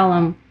going to tell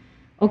them,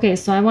 okay,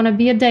 so I want to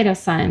be a data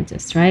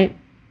scientist, right?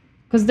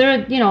 Because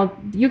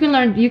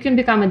you can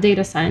become a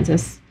data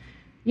scientist.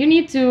 You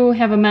need to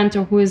have a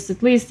mentor who is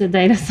at least a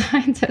data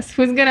scientist,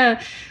 who's going to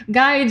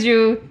guide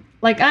you.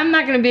 Like, I'm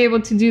not going to be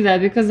able to do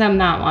that because I'm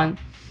not one.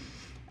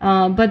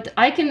 But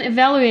I can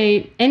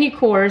evaluate any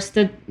course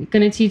that's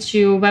going to teach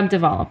you web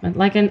development.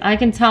 Like, and I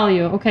can tell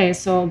you, okay,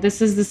 so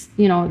this is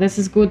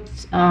good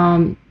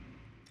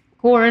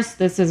course.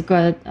 This is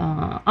good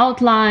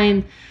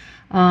outline.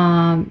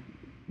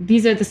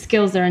 These are the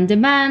skills that are in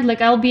demand.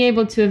 Like, I'll be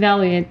able to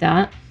evaluate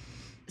that.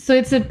 So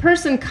it's a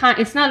person,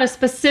 it's not a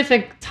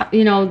specific,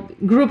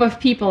 group of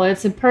people.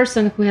 It's a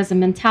person who has a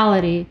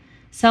mentality,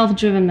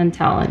 self-driven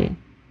mentality,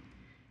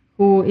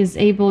 who is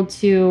able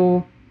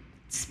to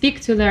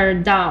speak to their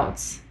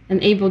doubts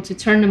and able to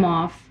turn them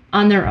off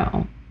on their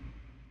own.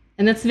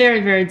 And it's very,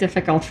 very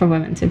difficult for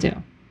women to do.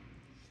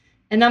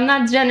 And I'm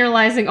not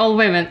generalizing all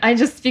women. I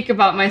just speak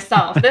about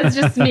myself. That's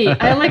just me.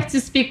 I like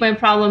to speak my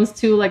problems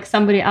to like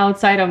somebody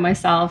outside of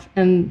myself,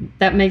 and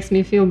that makes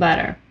me feel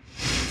better.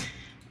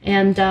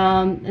 And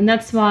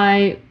that's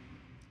why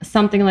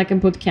something like a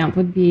boot camp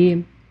would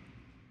be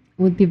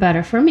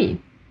better for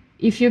me.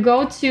 If you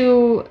go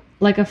to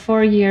like a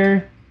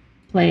 4-year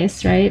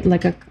place, right,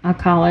 like a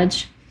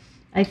college,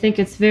 I think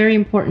it's very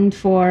important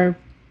for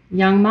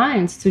young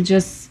minds to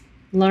just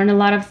learn a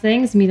lot of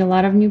things, meet a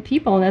lot of new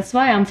people. That's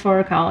why I'm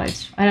for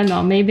college. I don't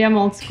know, maybe I'm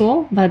old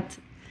school, but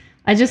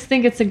I just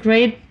think it's a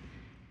great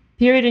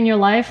period in your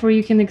life where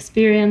you can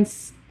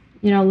experience,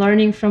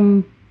 learning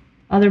from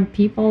other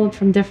people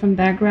from different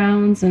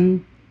backgrounds,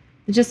 and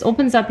it just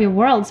opens up your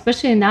world,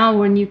 especially now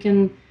when you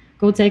can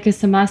go take a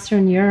semester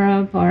in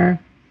Europe or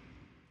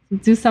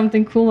do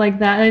something cool like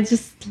that.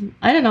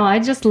 I don't know.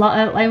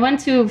 I went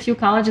to a few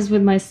colleges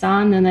with my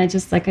son, and I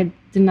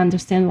didn't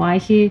understand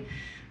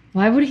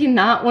why would he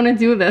not want to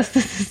do this?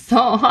 This is so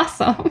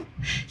awesome.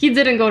 He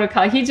didn't go to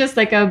college. He's just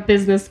like a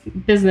business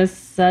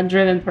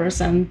driven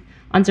person,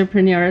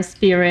 entrepreneur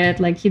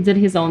spirit. Like he did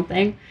his own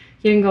thing.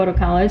 He didn't go to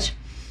college,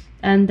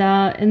 and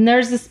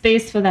there's a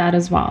space for that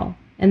as well.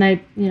 And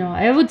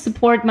I would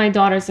support my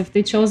daughters if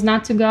they chose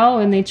not to go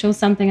and they chose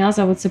something else.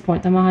 I would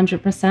support them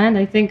 100%.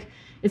 I think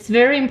it's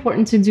very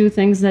important to do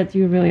things that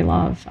you really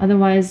love.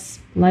 Otherwise,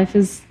 life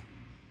is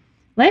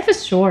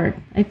short.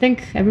 I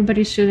think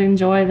everybody should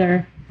enjoy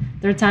their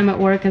time at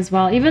work as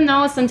well, even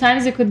though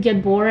sometimes it could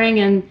get boring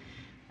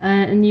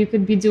and you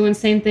could be doing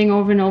same thing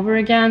over and over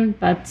again.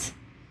 But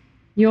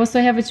you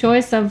also have a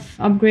choice of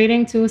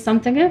upgrading to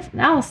something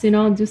else,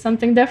 do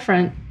something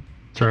different.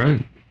 That's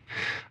right.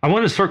 I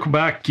want to circle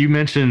back. You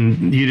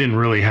mentioned you didn't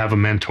really have a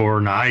mentor,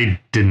 and I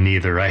didn't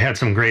either. I had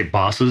some great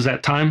bosses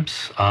at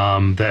times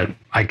that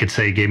I could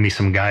say gave me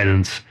some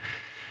guidance.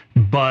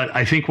 But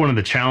I think one of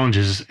the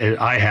challenges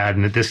I had,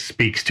 and this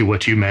speaks to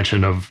what you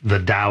mentioned of the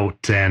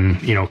doubt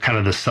and, kind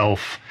of the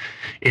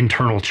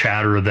internal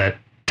chatter that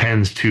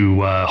tends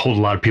to hold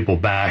a lot of people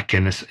back,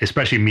 and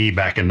especially me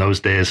back in those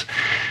days.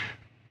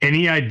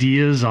 Any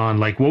ideas on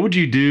like, what would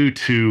you do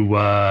to,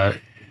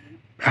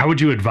 how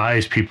would you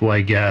advise people,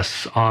 I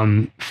guess,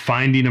 on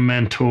finding a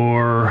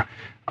mentor?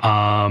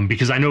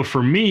 Because I know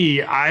for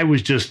me, I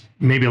was just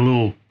maybe a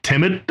little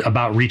timid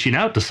about reaching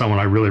out to someone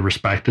I really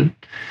respected.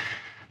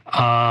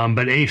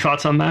 But any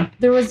thoughts on that?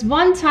 There was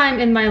one time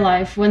in my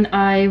life when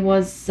I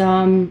was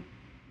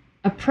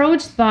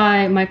approached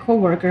by my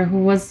coworker who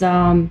was,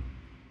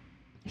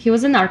 he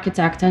was an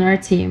architect on our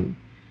team.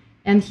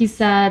 And he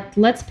said,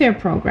 let's pair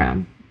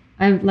program.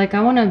 I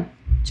want to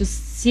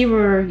just see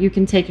where you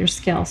can take your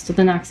skills to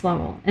the next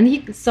level.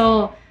 And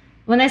so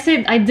when I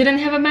said I didn't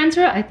have a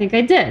mentor, I think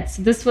I did.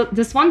 So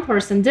this one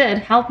person did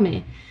help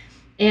me.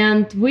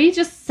 And we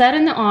just sat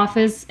in the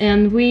office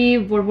and we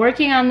were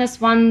working on this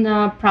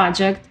one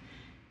project.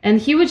 And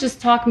he would just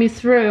talk me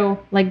through,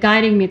 like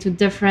guiding me to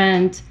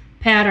different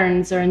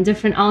patterns or in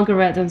different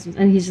algorithms.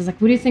 And he's just like,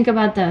 what do you think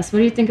about this? What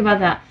do you think about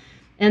that?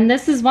 And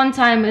this is one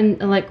time, and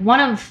like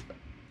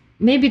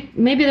maybe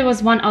there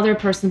was one other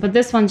person, but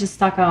this one just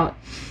stuck out.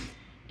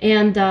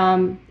 And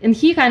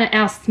he kind of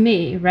asked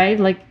me, right?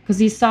 Like, because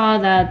he saw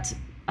that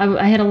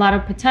I had a lot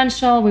of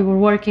potential. We were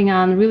working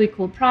on really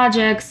cool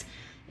projects.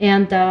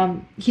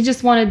 And he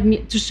just wanted me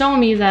to show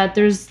me that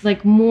there's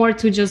like more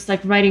to just like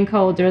writing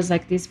code. There's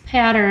like these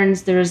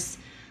patterns. There's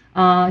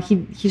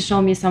he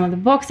showed me some of the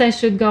books I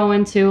should go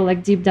into,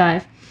 like deep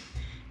dive.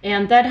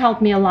 And that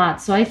helped me a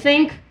lot. So I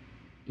think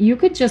you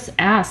could just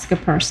ask a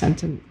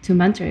person to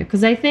mentor you.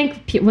 Because I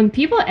think when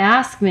people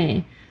ask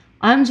me,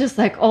 I'm just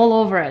like all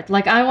over it.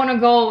 Like I want to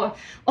go,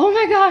 oh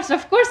my gosh,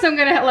 of course I'm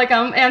going to, like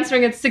I'm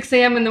answering at 6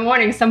 a.m. in the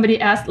morning. Somebody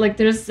asked, like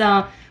there's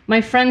my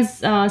friend's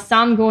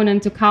son going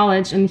into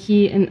college,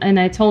 and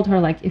I told her,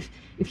 like, if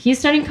he's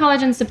starting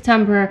college in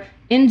September,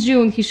 in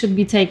June, he should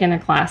be taking a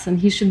class and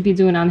he should be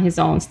doing on his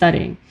own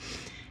studying.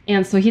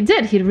 And so he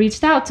did. He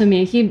reached out to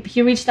me.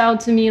 He reached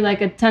out to me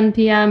like at 10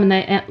 p.m. and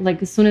I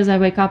like as soon as I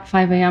wake up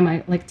 5 a.m.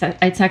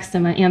 I text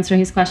him, I answer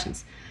his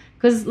questions,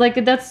 because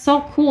like that's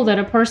so cool that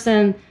a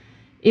person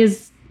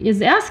is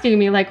asking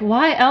me, like,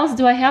 why else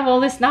do I have all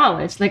this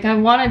knowledge? Like I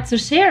wanted to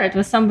share it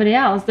with somebody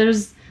else.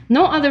 There's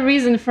no other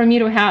reason for me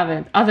to have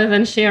it other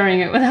than sharing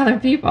it with other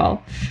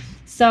people.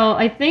 So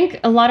I think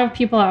a lot of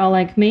people are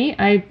like me.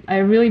 I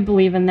really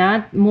believe in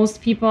that.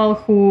 Most people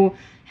who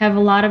have a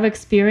lot of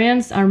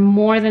experience are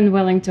more than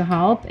willing to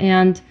help.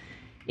 And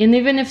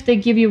even if they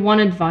give you one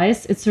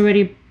advice, it's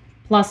already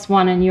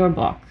 +1 in your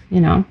book,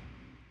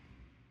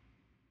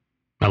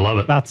 I love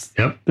it.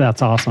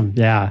 That's awesome.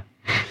 Yeah.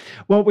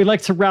 Well, we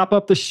like to wrap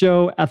up the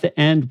show at the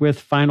end with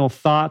final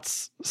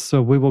thoughts.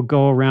 So we will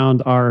go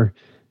around our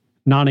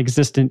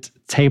non-existent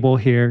table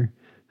here.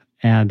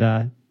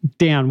 And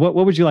Dan, what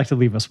would you like to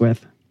leave us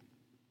with?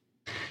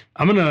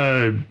 I'm going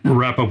to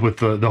wrap up with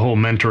the whole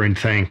mentoring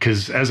thing,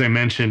 because as I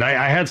mentioned,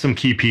 I had some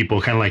key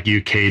people, kind of like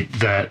you, Kate,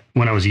 that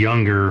when I was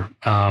younger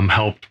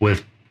helped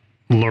with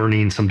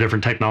learning some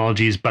different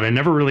technologies, but I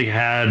never really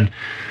had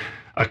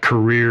a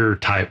career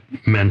type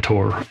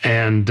mentor.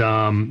 And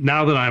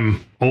now that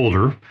I'm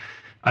older,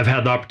 I've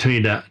had the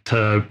opportunity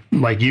to,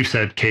 like you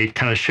said, Kate,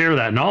 kind of share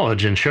that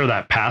knowledge and share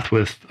that path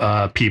with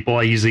people.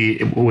 I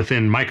usually,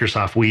 within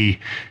Microsoft, we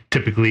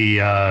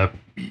typically,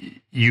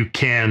 you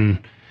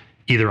can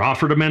either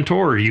offer to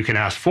mentor or you can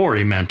ask for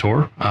a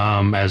mentor,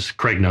 as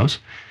Craig knows.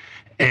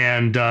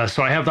 And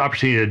so I have the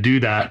opportunity to do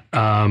that,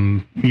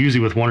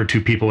 usually with one or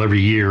two people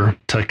every year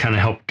to kind of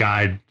help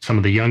guide some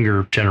of the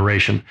younger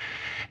generation.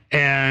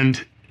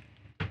 And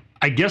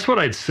I guess what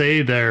I'd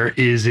say there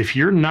is if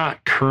you're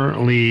not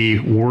currently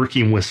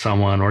working with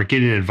someone or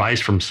getting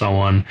advice from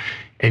someone,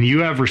 and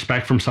you have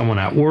respect from someone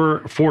at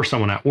work, for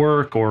someone at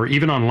work, or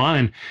even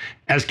online,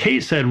 as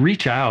Kate said,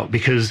 reach out,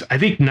 because I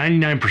think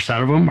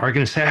 99% of them are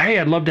going to say, hey,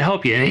 I'd love to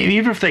help you. And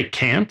even if they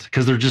can't,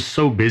 because they're just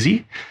so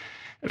busy,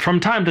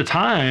 from time to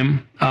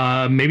time,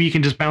 maybe you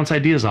can just bounce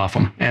ideas off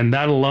them. And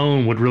that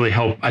alone would really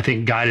help, I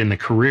think, guide in the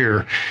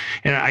career.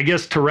 And I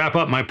guess to wrap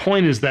up, my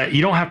point is that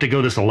you don't have to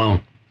go this alone.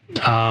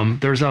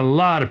 There's a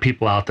lot of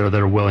people out there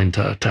that are willing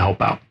to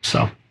help out.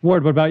 So,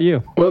 Ward, what about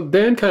you? Well,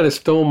 Dan kind of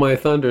stole my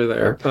thunder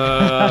there.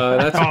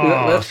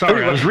 That's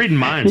sorry, I was reading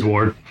minds,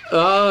 Ward.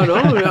 No,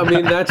 I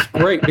mean, that's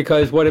great,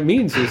 because what it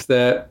means is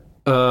that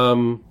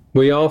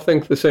we all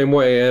think the same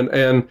way,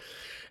 and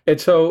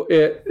so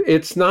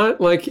it's not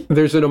like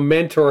there's a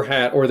mentor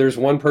hat or there's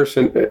one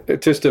person,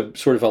 just to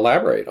sort of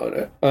elaborate on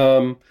it.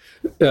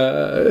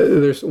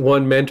 There's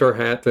one mentor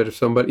hat that if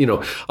somebody,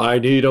 I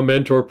need a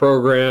mentor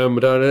program,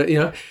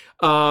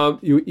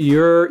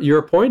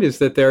 your point is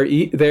that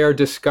they are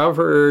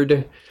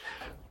discovered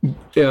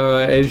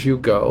as you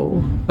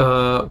go,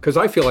 because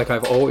I feel like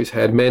I've always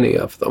had many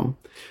of them,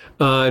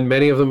 and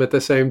many of them at the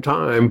same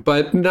time,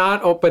 but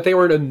they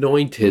weren't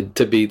anointed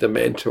to be the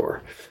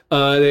mentor.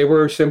 They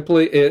were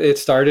simply, it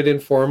started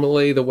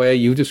informally the way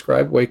you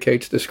described, the way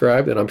Kate's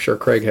described, and I'm sure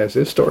Craig has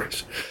his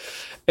stories.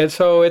 And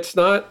so it's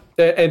not,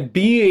 and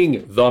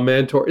being the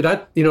mentor,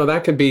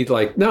 that can be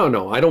like,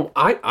 no, I don't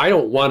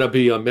want to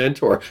be a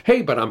mentor.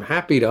 Hey, but I'm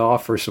happy to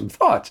offer some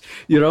thoughts,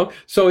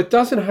 So it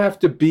doesn't have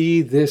to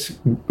be this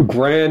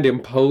grand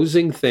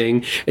imposing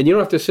thing, and you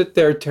don't have to sit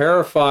there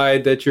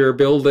terrified that you're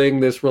building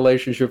this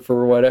relationship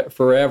for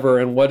forever.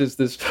 And what if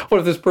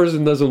this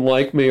person doesn't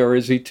like me, or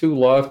is he too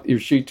lofty, or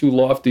she too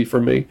lofty for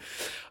me?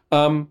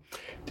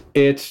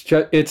 It's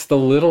the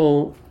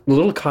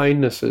little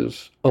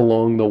kindnesses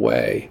along the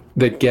way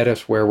that get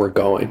us where we're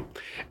going.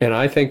 And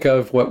I think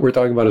of what we're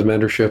talking about as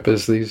mentorship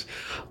as these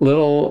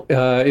little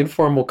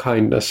informal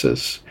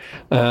kindnesses.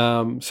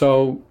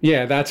 So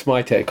yeah, that's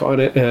my take on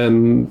it,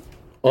 and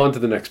on to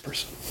the next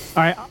person.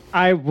 All right,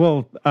 I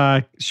will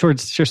share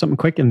something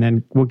quick, and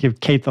then we'll give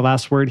Kate the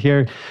last word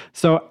here.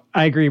 So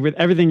I agree with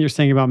everything you're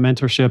saying about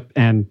mentorship,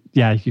 and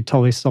yeah, you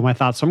totally stole my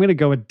thoughts. So I'm going to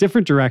go a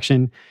different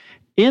direction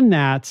in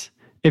that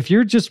if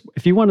you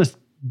want to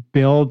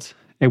build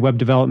a web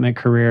development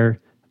career,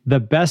 the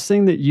best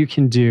thing that you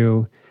can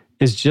do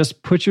is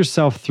just put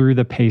yourself through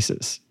the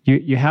paces.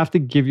 You have to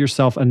give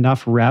yourself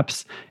enough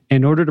reps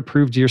in order to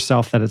prove to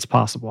yourself that it's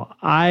possible.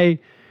 I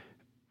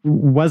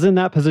was in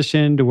that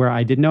position to where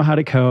I didn't know how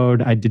to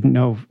code. I didn't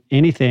know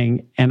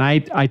anything. And I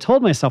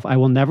told myself, I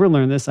will never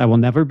learn this. I will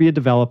never be a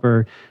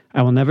developer.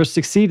 I will never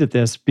succeed at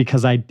this,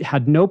 because I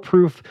had no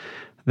proof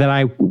that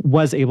I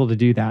was able to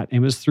do that. It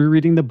was through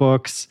reading the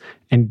books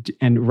and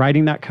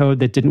writing that code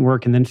that didn't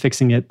work and then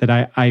fixing it that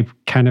I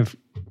kind of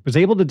was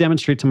able to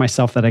demonstrate to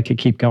myself that I could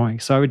keep going.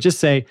 So I would just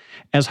say,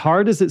 as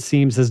hard as it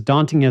seems, as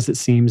daunting as it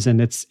seems, and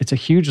it's a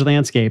huge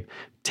landscape,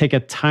 take a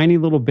tiny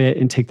little bit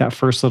and take that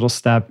first little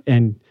step,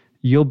 and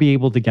you'll be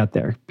able to get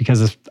there,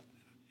 because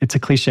it's a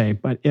cliche.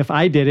 But if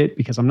I did it,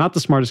 because I'm not the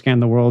smartest guy in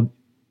the world,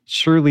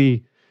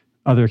 surely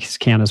others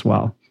can as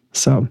well.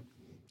 So,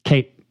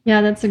 Kate.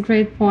 Yeah, that's a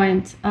great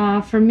point.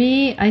 For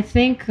me, I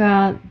think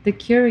the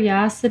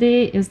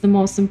curiosity is the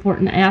most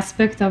important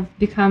aspect of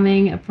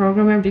becoming a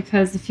programmer,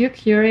 because if you're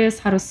curious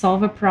how to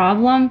solve a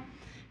problem,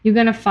 you're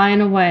going to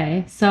find a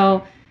way.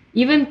 So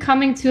even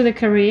coming to the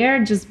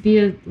career, just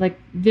be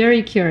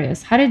very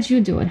curious. How did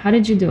you do it? How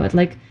did you do it?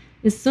 Like,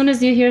 as soon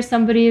as you hear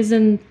somebody is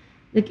in,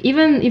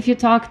 even if you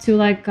talk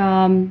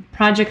to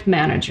project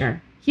manager,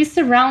 he's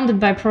surrounded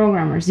by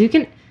programmers. You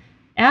can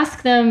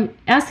ask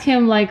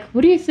him,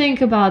 what do you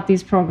think about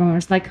these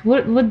programmers?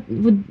 What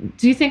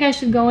do you think I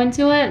should go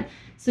into it?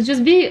 So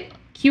just be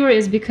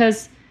curious,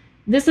 because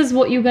this is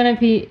what you're going to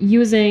be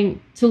using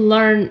to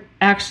learn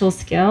actual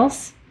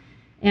skills,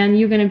 and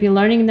you're going to be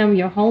learning them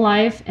your whole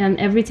life. And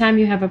every time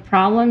you have a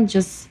problem,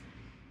 just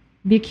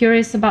be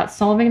curious about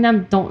solving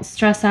them. Don't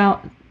stress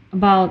out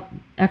about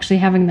actually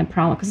having the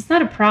problem, because it's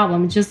not a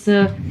problem, it's just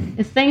a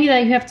thing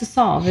that you have to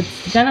solve.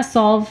 It's going to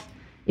solve.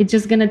 It's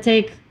just going to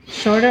take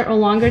shorter or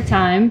longer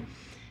time.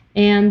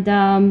 And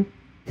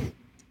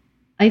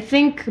I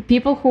think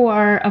people who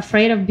are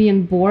afraid of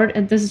being bored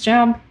at this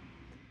job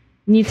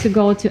need to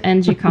go to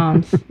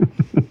NGConf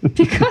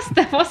because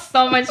that was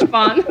so much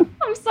fun.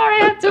 I'm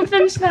sorry, I had to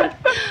finish that.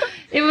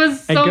 It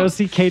was so... And go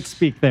see Kate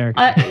speak there.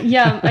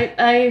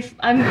 I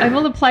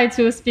will apply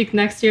to speak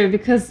next year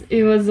because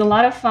it was a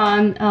lot of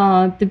fun.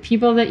 The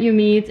people that you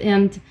meet,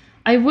 and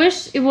I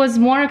wish it was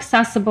more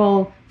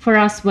accessible for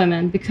us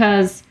women,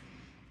 because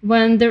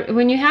when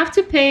you have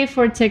to pay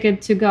for a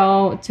ticket to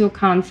go to a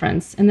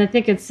conference, and I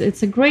think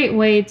it's a great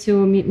way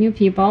to meet new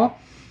people,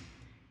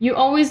 you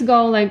always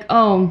go like,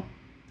 oh,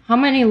 how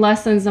many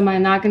lessons am I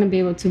not going to be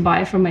able to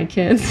buy for my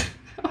kids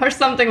or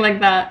something like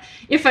that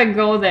if I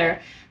go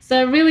there? So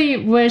I really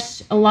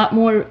wish a lot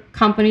more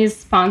companies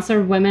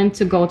sponsor women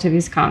to go to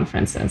these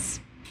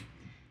conferences.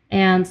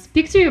 And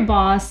speak to your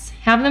boss,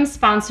 have them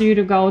sponsor you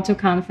to go to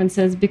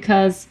conferences,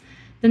 because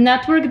the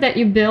network that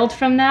you build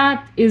from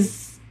that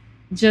is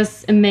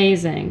just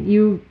amazing.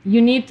 You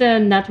need the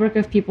network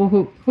of people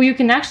who you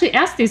can actually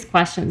ask these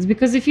questions,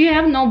 because if you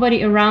have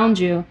nobody around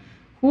you,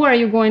 who are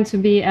you going to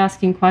be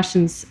asking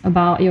questions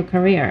about your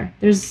career?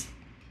 There's,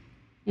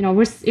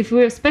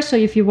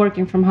 especially if you're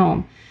working from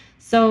home.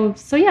 So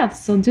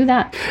do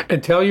that.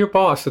 And tell your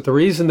boss that the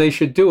reason they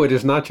should do it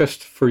is not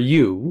just for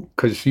you,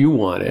 because you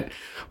want it,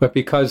 but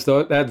because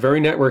that very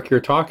network you're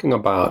talking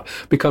about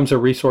becomes a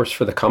resource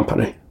for the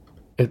company.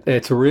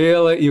 It's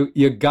really,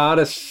 you got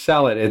to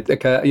sell it,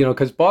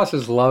 because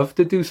bosses love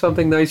to do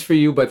something nice for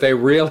you, but they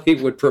really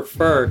would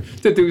prefer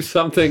to do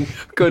something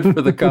good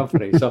for the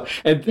company. So,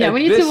 we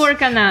need to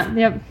work on that.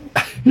 Yep.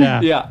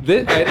 Yeah.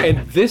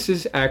 This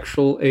is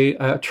actually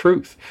a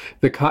truth.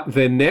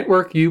 The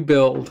network you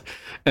build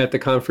at the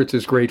conference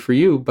is great for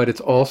you, but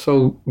it's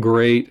also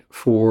great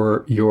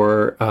for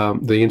your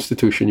the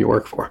institution you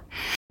work for.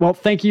 Well,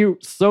 thank you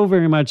so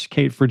very much,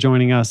 Kate, for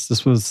joining us.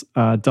 This was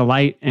a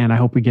delight, and I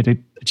hope we get a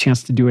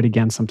chance to do it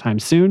again sometime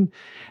soon.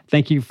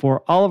 Thank you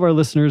for all of our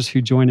listeners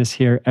who join us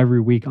here every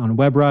week on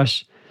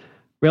WebRush.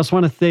 We also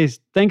want to say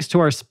thanks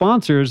to our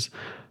sponsors.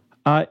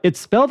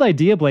 It's spelled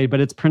IdeaBlade, but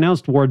it's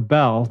pronounced Ward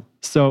Bell.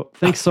 So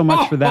thanks so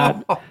much for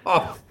that.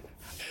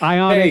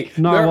 Ionic,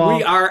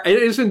 Narwhal.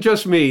 It isn't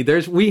just me.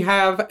 We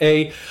have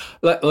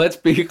let's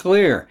be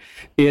clear.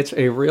 It's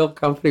a real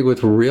company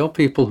with real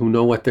people who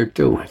know what they're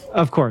doing.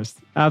 Of course.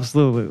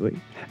 Absolutely.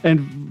 And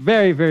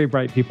very, very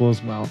bright people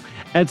as well.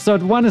 And so I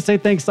want to say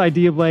thanks to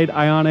IdeaBlade,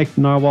 Ionic,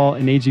 Narwhal,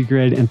 and AG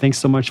Grid. And thanks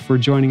so much for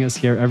joining us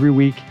here every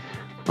week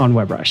on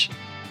WebRush.